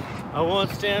 I won't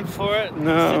stand for it.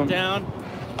 No. Sit down,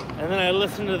 and then I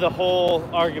listen to the whole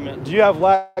argument. Do you have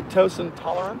lactose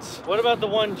intolerance? What about the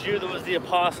one Jew that was the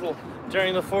apostle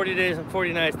during the 40 days and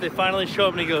 40 nights? They finally show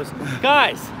up and he goes,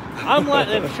 guys,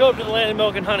 they show up to the land of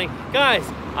milk and honey. Guys,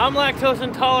 I'm lactose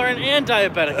intolerant and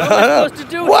diabetic. What am I supposed to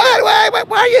do? Why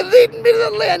are you leading me to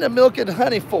the land of milk and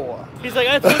honey for? He's like,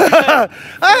 I told you that.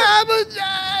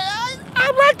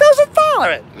 I'm lactose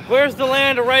intolerant. Where's the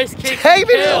land of rice cakes? Take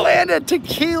me to the land of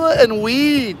tequila and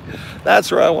weed. That's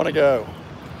where I want to go.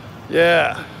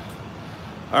 Yeah.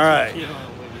 All right.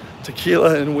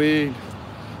 Tequila and weed.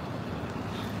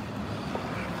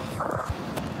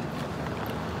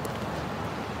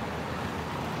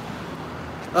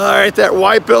 All right, that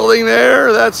white building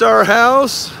there, that's our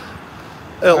house.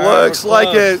 It looks like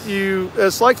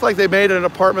it's like they made an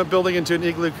apartment building into an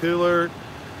igloo cooler,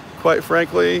 quite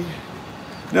frankly.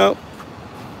 No,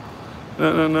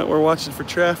 we're watching for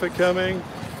traffic coming.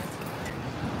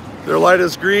 Their light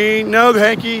is green. No,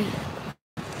 Hanky.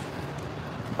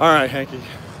 All right, Hanky.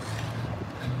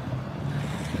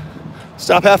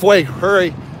 Stop halfway,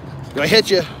 hurry. Gonna hit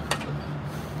you.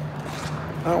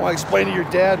 I don't want to explain to your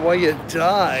dad why you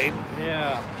died.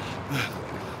 Yeah.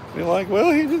 Be like,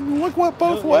 well, he didn't look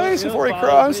both ways before he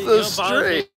crossed the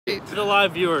street. To the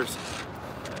live viewers,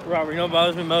 Robert, you know what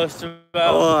bothers me most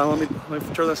about? Hold on, let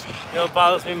me turn this. You know what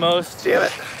bothers me most? Damn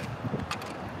it.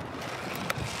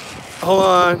 Hold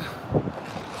on.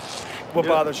 What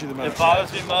bothers you the most? It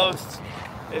bothers me most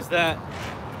is that,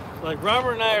 like,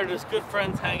 Robert and I are just good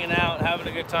friends hanging out, having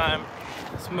a good time,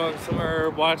 smoking some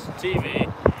herb, watching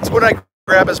TV. It's when I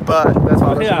grab his butt. That's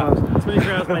what That's when he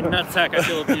grabs my nutsack. I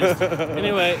feel abused.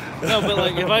 Anyway, no, but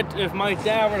like if my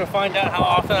dad were to find out how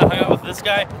often I hung out with this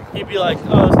guy, he'd be like,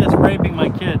 "Oh, this guy's raping my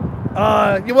kid."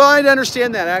 Well, I'd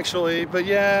understand that actually, but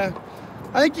yeah,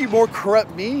 I think you more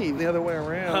corrupt me the other way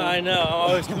around. I know. I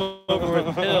always come over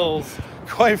with pills.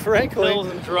 Quite frankly, Pills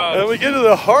and drugs. And we get to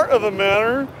the heart of the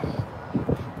matter.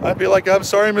 I'd be like, I'm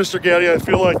sorry, Mr. Gowdey, I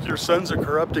feel like your son's a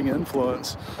corrupting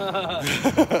influence. Sorry,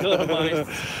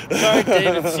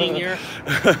 David Sr.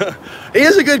 He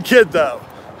is a good kid, though.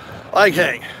 Like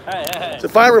Hank. Hey. It's a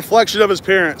fine reflection of his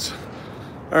parents.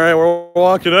 All right, we're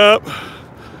walking up.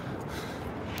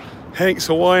 Hank's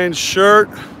Hawaiian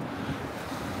shirt.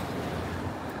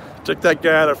 Took that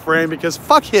guy out of frame because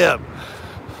fuck him.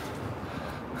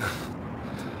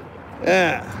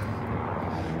 Yeah.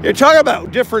 You're talking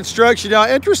about different strokes. You know,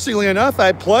 interestingly enough,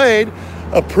 I played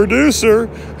a producer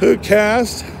who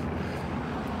cast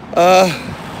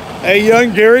a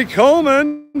young Gary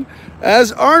Coleman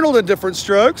as Arnold in Different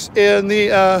Strokes in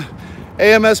the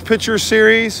AMS Picture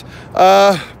Series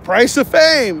Price of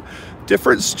Fame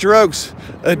Different Strokes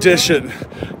edition.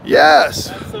 Yes.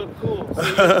 That's so cool. So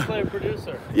you get to play a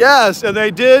producer. Yes, and they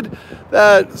did.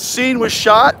 That scene was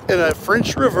shot in a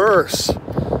French reverse.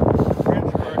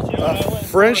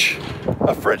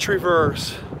 A French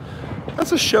reverse.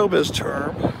 That's a showbiz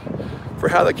term for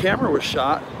how the camera was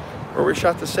shot, where we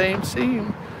shot the same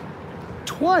scene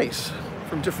twice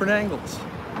from different angles.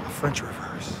 A French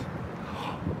reverse.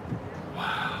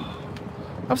 Wow.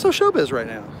 I'm so showbiz right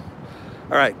now.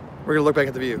 All right, we're gonna look back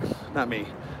at the view, not me.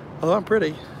 Although I'm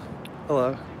pretty.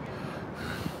 Hello.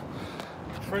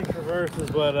 French reverse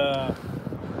is what I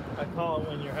call it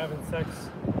when you're having sex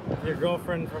with your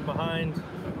girlfriend from behind,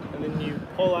 and then you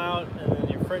pull out, and then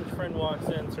your French friend walks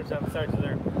in, starts having sex with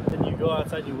her, then you go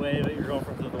outside, you wave at your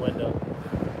girlfriend through the window.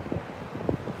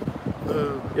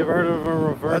 You ever heard of a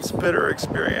reverse? That's bitter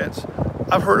experience.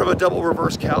 I've heard of a double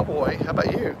reverse cowboy. How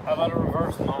about you? How about a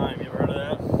reverse mime? You ever heard of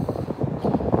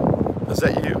that? Is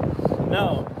that you?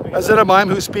 No. Is it a mime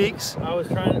who speaks? I was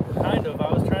trying to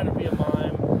be a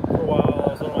mime for a while. That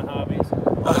was one of my hobbies.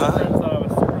 My friends thought I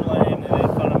was super lame and they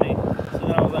made fun of me. So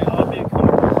then I was like, I'll become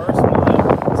a reverse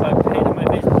mime. So I painted my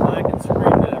face black and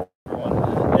screamed at everyone.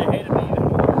 They hated me even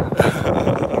more.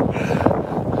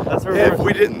 That's a reverse.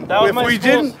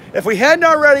 If we hadn't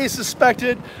already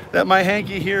suspected that my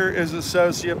Hanky here is a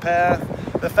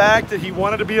sociopath, the fact that he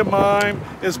wanted to be a mime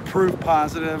is proof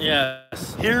positive.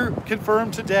 Yes. Here,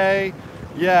 confirmed today,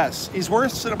 yes. He's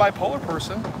worse than a bipolar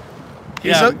person.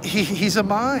 He's a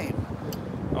mime.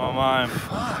 I'm a mime.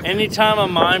 Fuck. Anytime a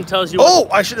mime tells you...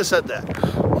 I should have said that.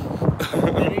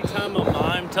 Anytime a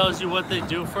mime tells you what they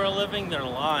do for a living, they're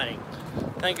lying.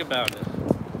 Think about it.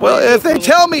 Well, if they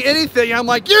tell me anything, I'm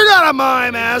like, you're not a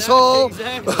mime, asshole.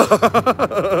 Exactly. I'm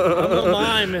a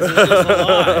mime is a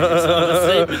lie. It's not a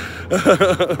statement.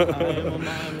 I am a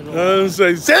mime is a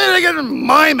lie. Say it again,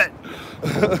 mime it.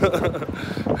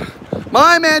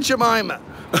 Mime Aunt Jemima.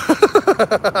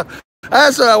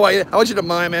 That's what I want you. I want you to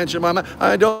mime Aunt Jemima.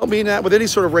 I don't mean that with any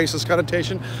sort of racist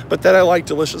connotation, but that I like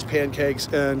delicious pancakes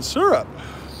and syrup,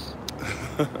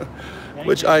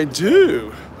 which I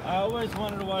do. I always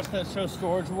wanted to watch that show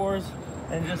Storage Wars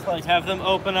and just like have them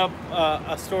open up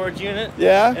a storage unit.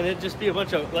 Yeah. And it'd just be a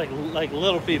bunch of like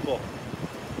little people.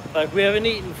 Like we haven't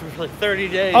eaten for like 30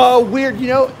 days. Oh, weird. You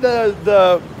know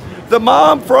the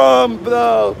mom from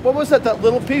what was that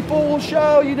Little People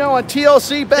show? You know, on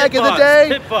TLC back in the day.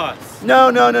 Pit Boss. No.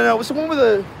 It was the one with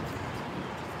the.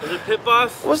 Was it Pit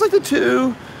Boss? It was like the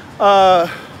two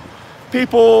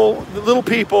people, the little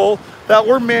people that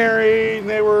were married, and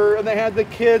they had the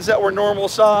kids that were normal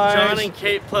size. John and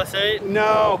Kate +8?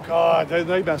 No, God,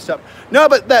 they messed up. No,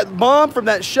 but that mom from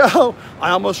that show, I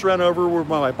almost ran over with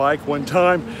my bike one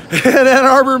time in Ann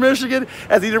Arbor, Michigan,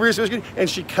 at the University of Michigan, and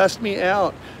she cussed me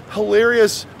out.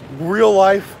 Hilarious, real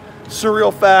life,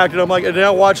 surreal fact. And I'm like, and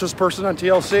now watch this person on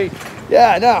TLC.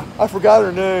 Yeah, no, I forgot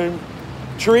her name.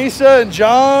 Teresa and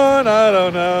John, I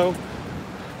don't know.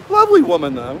 Lovely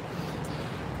woman, though,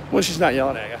 when she's not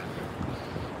yelling at you.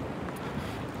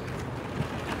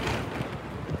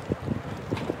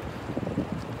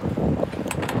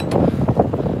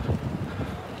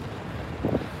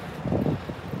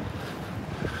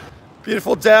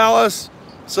 Beautiful Dallas.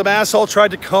 Some asshole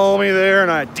tried to call me there,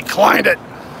 and I declined it.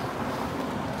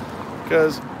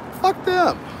 Because, fuck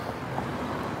them.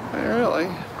 Really.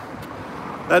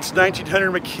 That's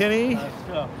 1900 McKinney. Let's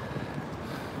go.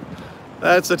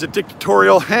 That's a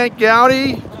dictatorial Hank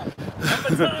Gowdey.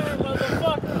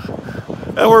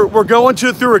 And we're going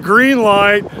through a green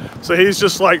light, so he's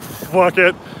just like, fuck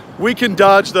it. We can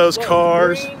dodge those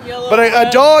cars. Green, yellow, but a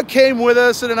red. dog came with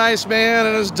us, and a nice man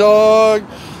and his dog.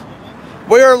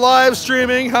 We are live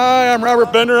streaming. Hi, I'm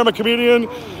Robert Bender. I'm a comedian.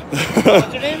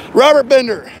 What's your name? Robert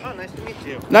Bender. Oh, nice to meet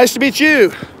you. Nice to meet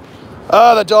you.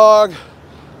 The dog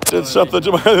did something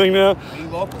to my thing now. Are you a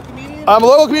local comedian? I'm a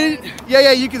local comedian.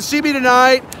 Yeah, you can see me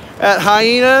tonight at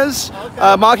Hyenas,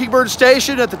 Mockingbird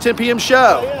Station at the 10 p.m.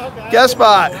 show. Oh, yeah, okay. Guest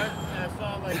spot. I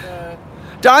saw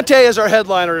like Dante is our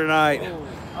headliner tonight.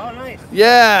 oh, nice.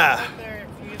 Yeah. I was there a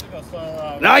few years ago,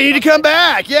 so Now you need to come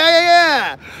back.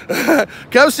 Yeah.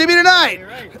 Come see me tonight. You're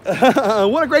right.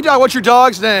 What a great dog. What's your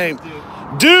dog's name?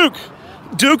 Duke.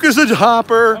 Duke is a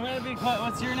hopper. I'm gonna be quite,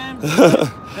 what's your name?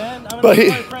 Ben, I'm gonna be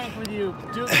quite frank with you.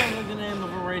 Duke sounds like the name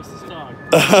of a racist dog.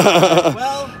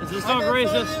 Well, Is this dog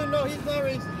racist? No, he's not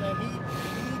racist, man.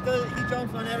 He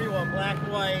jumps on everyone, black,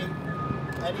 white,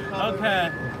 any color.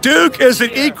 Okay. Duke is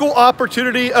an equal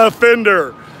opportunity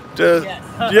offender. To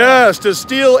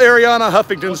steal Ariana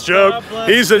Huffington's joke.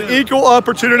 He's an equal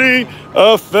opportunity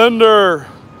offender.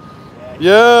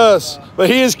 Yes, but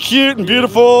he is cute and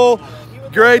beautiful.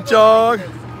 Great dog.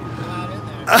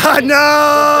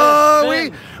 No,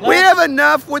 we have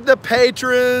enough with the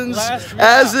patrons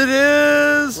as it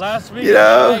is. Last week, you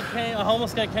know. a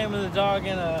homeless guy came with a dog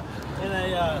in a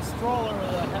stroller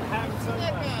with a hat and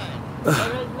sunglasses.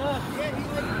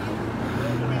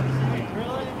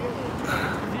 Really?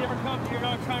 Does he ever come to your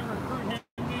dog trying to recruit him?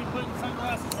 Do you put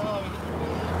sunglasses on?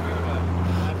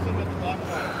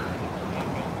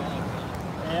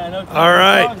 Yeah, I know. All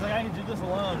right. Dogs, like, I can do this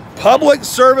alone. Public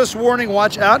service warning: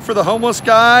 watch out for the homeless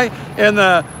guy and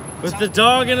the With the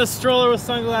dog in a stroller with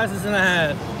sunglasses and a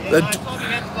hat.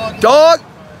 dog.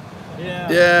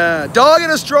 Yeah. Dog in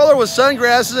a stroller with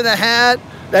sunglasses and a hat.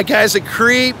 That guy's a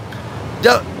creep.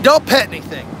 Don't pet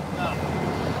anything.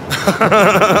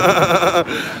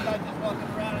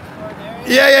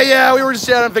 Yeah. We were just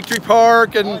down in Victory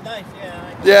Park, and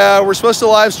we're supposed to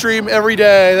live stream every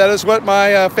day. That is what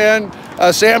my fan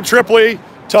Sam Tripley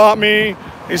taught me.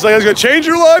 He's like, it's going to change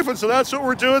your life, and so that's what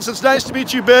we're doing. So it's nice to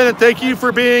meet you, Ben, and thank you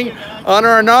for being on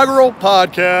our inaugural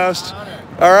podcast.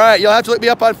 All right, you'll have to look me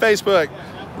up on Facebook.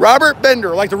 Robert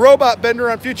Bender, like the robot Bender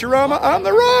on Futurama. I'm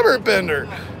the Robert Bender.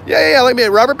 Yeah, look me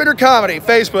at Robert Bender Comedy,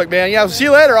 Facebook, man. Yeah, see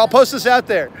you later. I'll post this out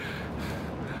there.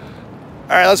 All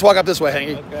right, let's walk up this way,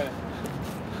 Hanky. Okay.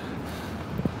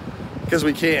 Because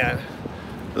we can.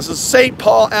 This is St.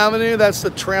 Paul Avenue. That's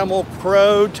the Trammell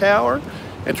Crow Tower.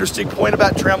 Interesting point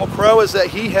about Trammell Crow is that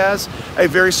he has a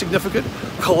very significant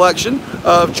collection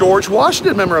of George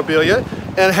Washington memorabilia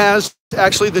and has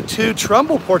actually the two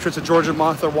Trumbull portraits of George and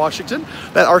Martha Washington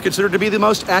that are considered to be the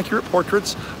most accurate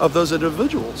portraits of those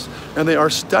individuals. And they are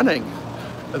stunning.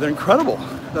 They're incredible.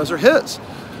 Those are his.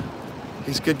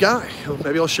 He's a good guy.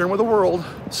 Maybe I'll share him with the world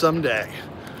someday.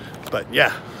 But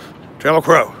yeah, Trammell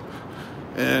Crow.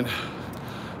 And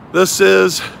this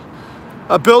is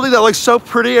a building that looks so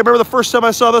pretty. I remember the first time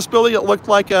I saw this building, it looked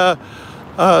like a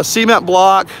cement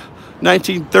block,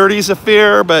 1930s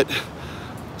affair, but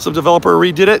some developer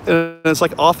redid it, and it's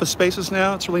like office spaces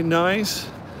now. It's really nice.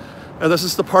 And this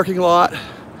is the parking lot.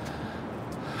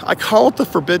 I call it the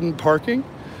forbidden parking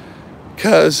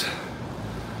because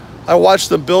I watched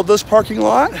them build this parking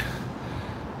lot,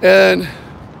 and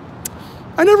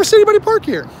I never see anybody park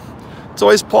here. It's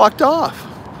always blocked off.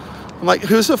 I'm like,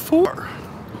 who's it for?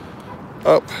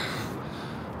 Oh,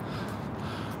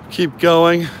 keep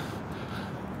going.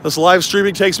 This live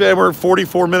streaming takes me, we're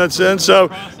 44 minutes in, so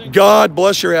God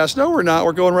bless your ass. No, we're not.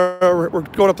 We're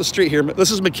going up the street here.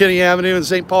 This is McKinney Avenue in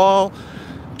St. Paul.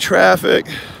 Traffic.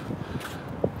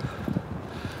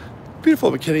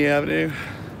 Beautiful McKinney Avenue.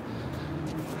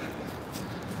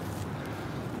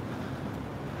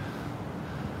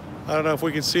 I don't know if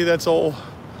we can see, that's all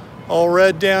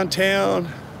red downtown.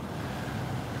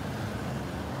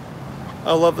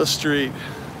 I love the street.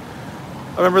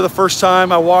 I remember the first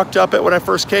time I walked up it when I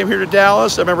first came here to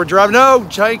Dallas. I remember driving, no,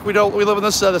 Jake, we live on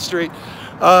this side of the street.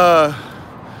 I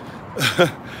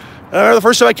remember the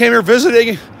first time I came here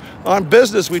visiting on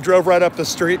business, we drove right up the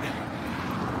street.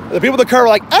 The people in the car were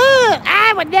like, oh,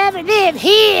 I would never live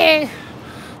here.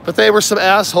 But they were some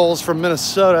assholes from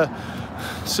Minnesota.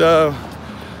 So,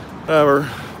 whatever.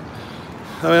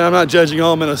 I mean, I'm not judging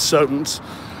all Minnesotans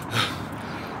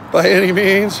by any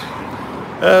means.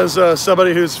 As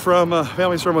somebody who's from,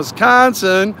 family's from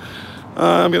Wisconsin,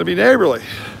 I'm gonna be neighborly.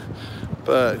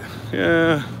 But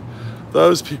yeah,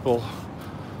 those people,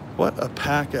 what a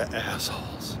pack of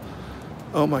assholes.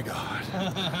 Oh my God.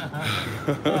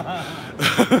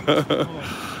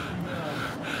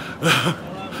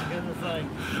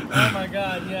 Oh my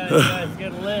God, yeah, you guys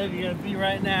gotta live, you gotta be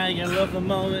right now, you gotta love the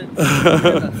moment.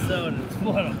 Minnesotans,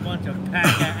 what a bunch of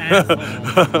pack of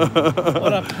assholes.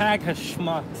 What a pack of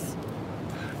schmucks.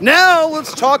 Now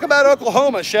let's talk about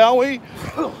Oklahoma, shall we?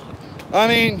 I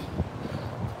mean,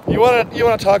 you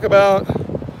wanna talk about,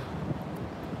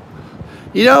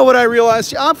 you know what I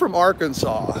realized? I'm from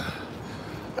Arkansas.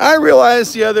 I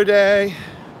realized the other day,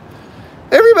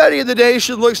 everybody in the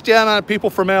nation looks down on people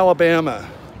from Alabama.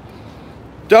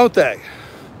 Don't they?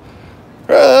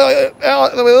 We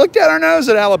look down our nose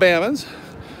at Alabamans.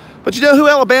 But you know who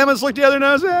Alabamans look down their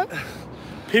nose at?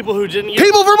 People who didn't get...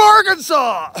 People from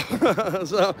Arkansas!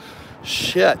 So,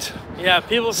 shit. Yeah,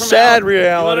 people from... Sad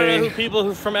reality. You want to know who people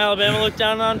who from Alabama look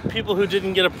down on? People who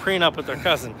didn't get a prenup with their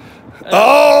cousin.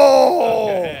 Oh!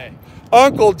 Okay.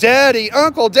 Uncle Daddy!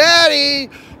 Uncle Daddy!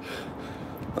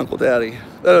 Uncle Daddy.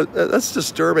 That's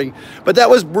disturbing. But that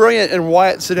was brilliant in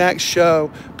Wyatt Cenac's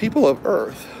show, People of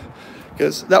Earth.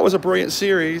 Because that was a brilliant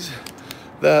series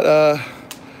that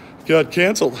got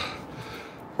canceled.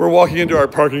 We're walking into our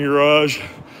parking garage.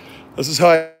 This is how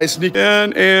I sneak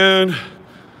in, and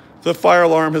the fire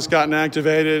alarm has gotten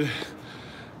activated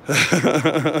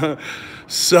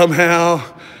somehow,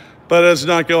 but it's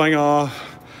not going off.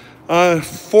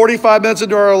 45 minutes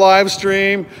into our live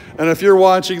stream, and if you're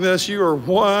watching this, you are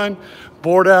one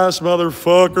bored-ass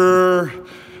motherfucker.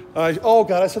 Oh,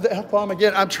 God, I said the F-bomb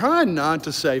again. I'm trying not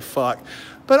to say fuck,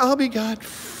 but I'll be God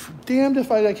damned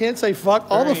if I can't say fuck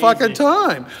all the fucking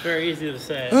time. It's very easy to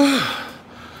say.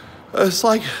 It's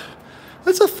like,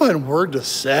 it's a fun word to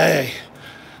say.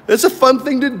 It's a fun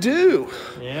thing to do.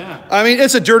 Yeah. I mean,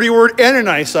 it's a dirty word and a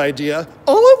nice idea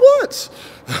all at once.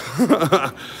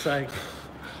 It's like,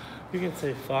 you can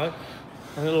say fuck,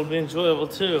 and it'll be enjoyable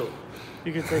too.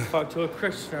 You can say fuck to a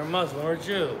Christian or a Muslim or a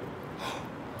Jew.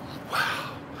 Wow.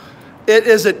 It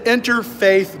is an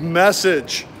interfaith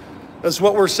message. That's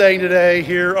what we're saying today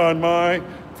here on my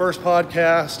first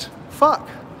podcast. Fuck.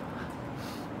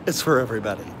 It's for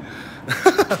everybody.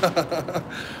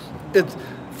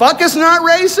 Fuck is not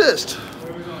racist.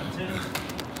 Where are we going, Tim?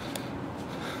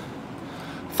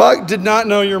 Fuck did not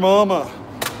know your mama.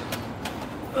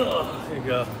 Oh, here you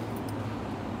go.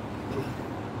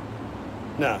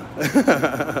 No.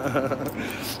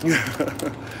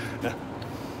 No.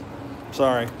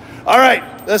 Sorry. All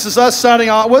right, this is us signing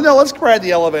off. Well, no, let's ride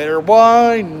the elevator.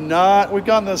 Why not? We've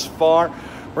gone this far.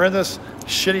 We're in this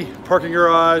shitty parking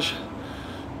garage.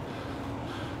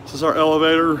 This is our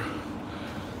elevator.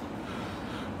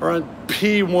 We're on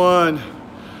P1.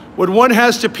 When one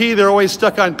has to pee, they're always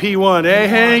stuck on P1. Hey,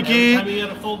 Hanky. Every time you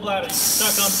get a full bladder, you're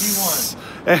stuck on P1.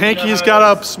 And Hanky's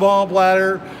got a small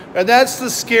bladder. And that's the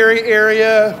scary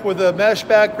area with the mesh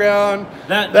background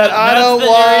that I don't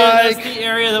like. That's the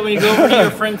area that when you go over to your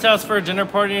friend's house for a dinner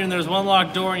party and there's one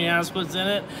locked door and you ask what's in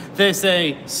it, they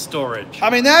say storage. I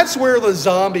mean, that's where the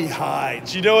zombie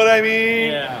hides. You know what I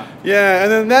mean? Yeah. Yeah,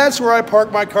 and then that's where I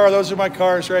park my car. Those are my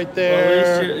cars right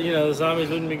there. Well, at least the zombies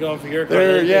wouldn't be going for your car.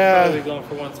 They'd probably be going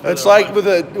for one's for it's like with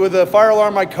a fire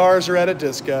alarm, my cars are at a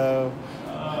disco.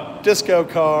 Disco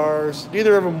cars.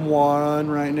 Neither of them won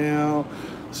right now.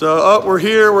 So, we're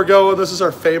here, we're going. This is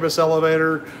our famous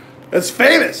elevator. It's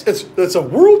famous. It's a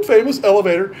world famous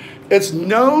elevator. It's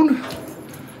known.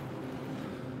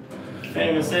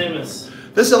 Famous.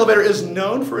 This elevator is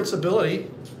known for its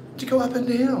ability to go up and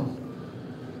down.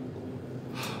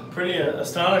 Pretty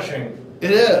astonishing.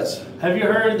 It is. Have you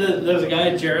heard that there's a guy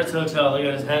at Jarrett's Hotel that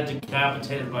got his head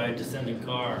decapitated by a descending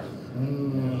car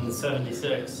in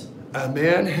 76? A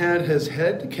man had his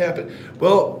head decapitated.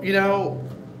 Well,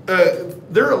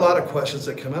 there are a lot of questions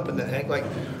that come up in that, Hank. Like,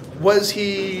 was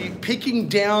he peeking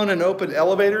down an open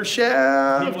elevator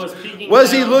shaft? He was peeking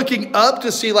Was down. he looking up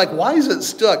to see, like, why is it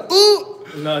stuck? Ooh!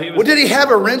 No, he was. Well, did he have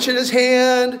a wrench in his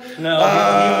hand?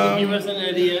 No, he was an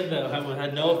idiot that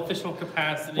had no official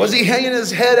capacity. Was he hanging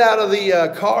his head out of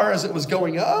the car as it was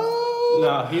going up?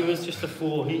 No, he was just a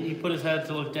fool. He put his head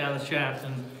to look down the shaft,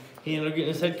 and he ended up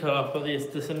getting his head cut off by the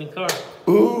descending car.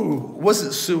 Ooh, was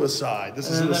it suicide? This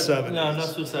is in the 70s. No, not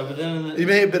suicide. But then He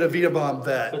may have been a Vietnam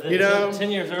vet. But then you know, 10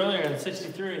 years earlier in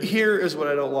 '63. Here is what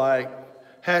I don't like.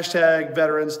 Hashtag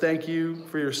veterans, thank you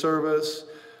for your service.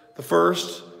 The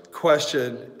first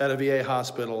question at a VA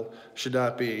hospital should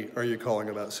not be, are you calling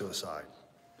about suicide?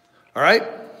 All right?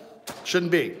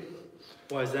 Shouldn't be.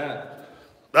 Why is that?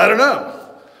 I don't know.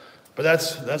 But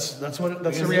that's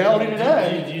the reality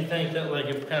today. Do you think that like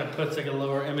it kind of puts like a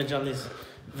lower image on these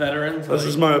veterans? This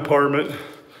is my apartment.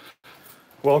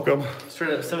 Welcome.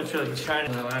 Straight up cemetery like China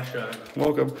in the last shot.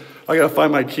 Welcome. I gotta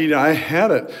find my key now. I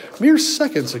had it mere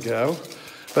seconds ago,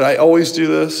 but I always do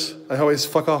this. I always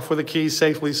fuck off with a key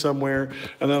safely somewhere,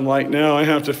 and then like now I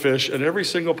have to fish in every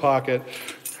single pocket.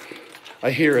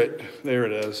 I hear it. There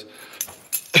it is.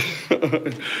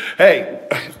 Hey,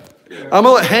 I'm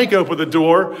gonna let Hank open the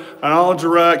door, and I'll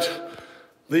direct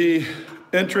the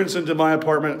entrance into my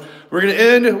apartment. We're gonna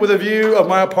end with a view of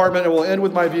my apartment, and we'll end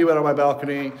with my view out of my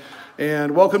balcony.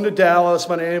 And welcome to Dallas.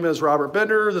 My name is Robert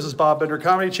Bender. This is Bob Bender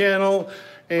Comedy Channel,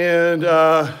 and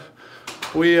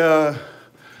we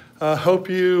hope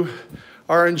you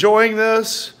are enjoying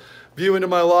this view into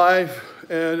my life.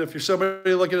 And if you're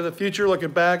somebody looking at the future,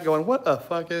 looking back, going, "What a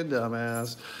fucking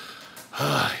dumbass,"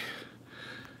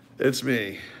 it's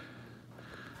me.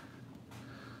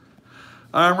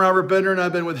 I'm Robert Bender, and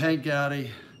I've been with Hank Gowdey.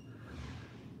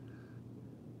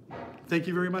 Thank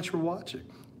you very much for watching.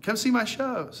 Come see my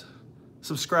shows.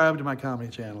 Subscribe to my comedy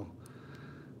channel.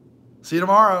 See you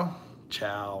tomorrow.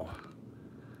 Ciao.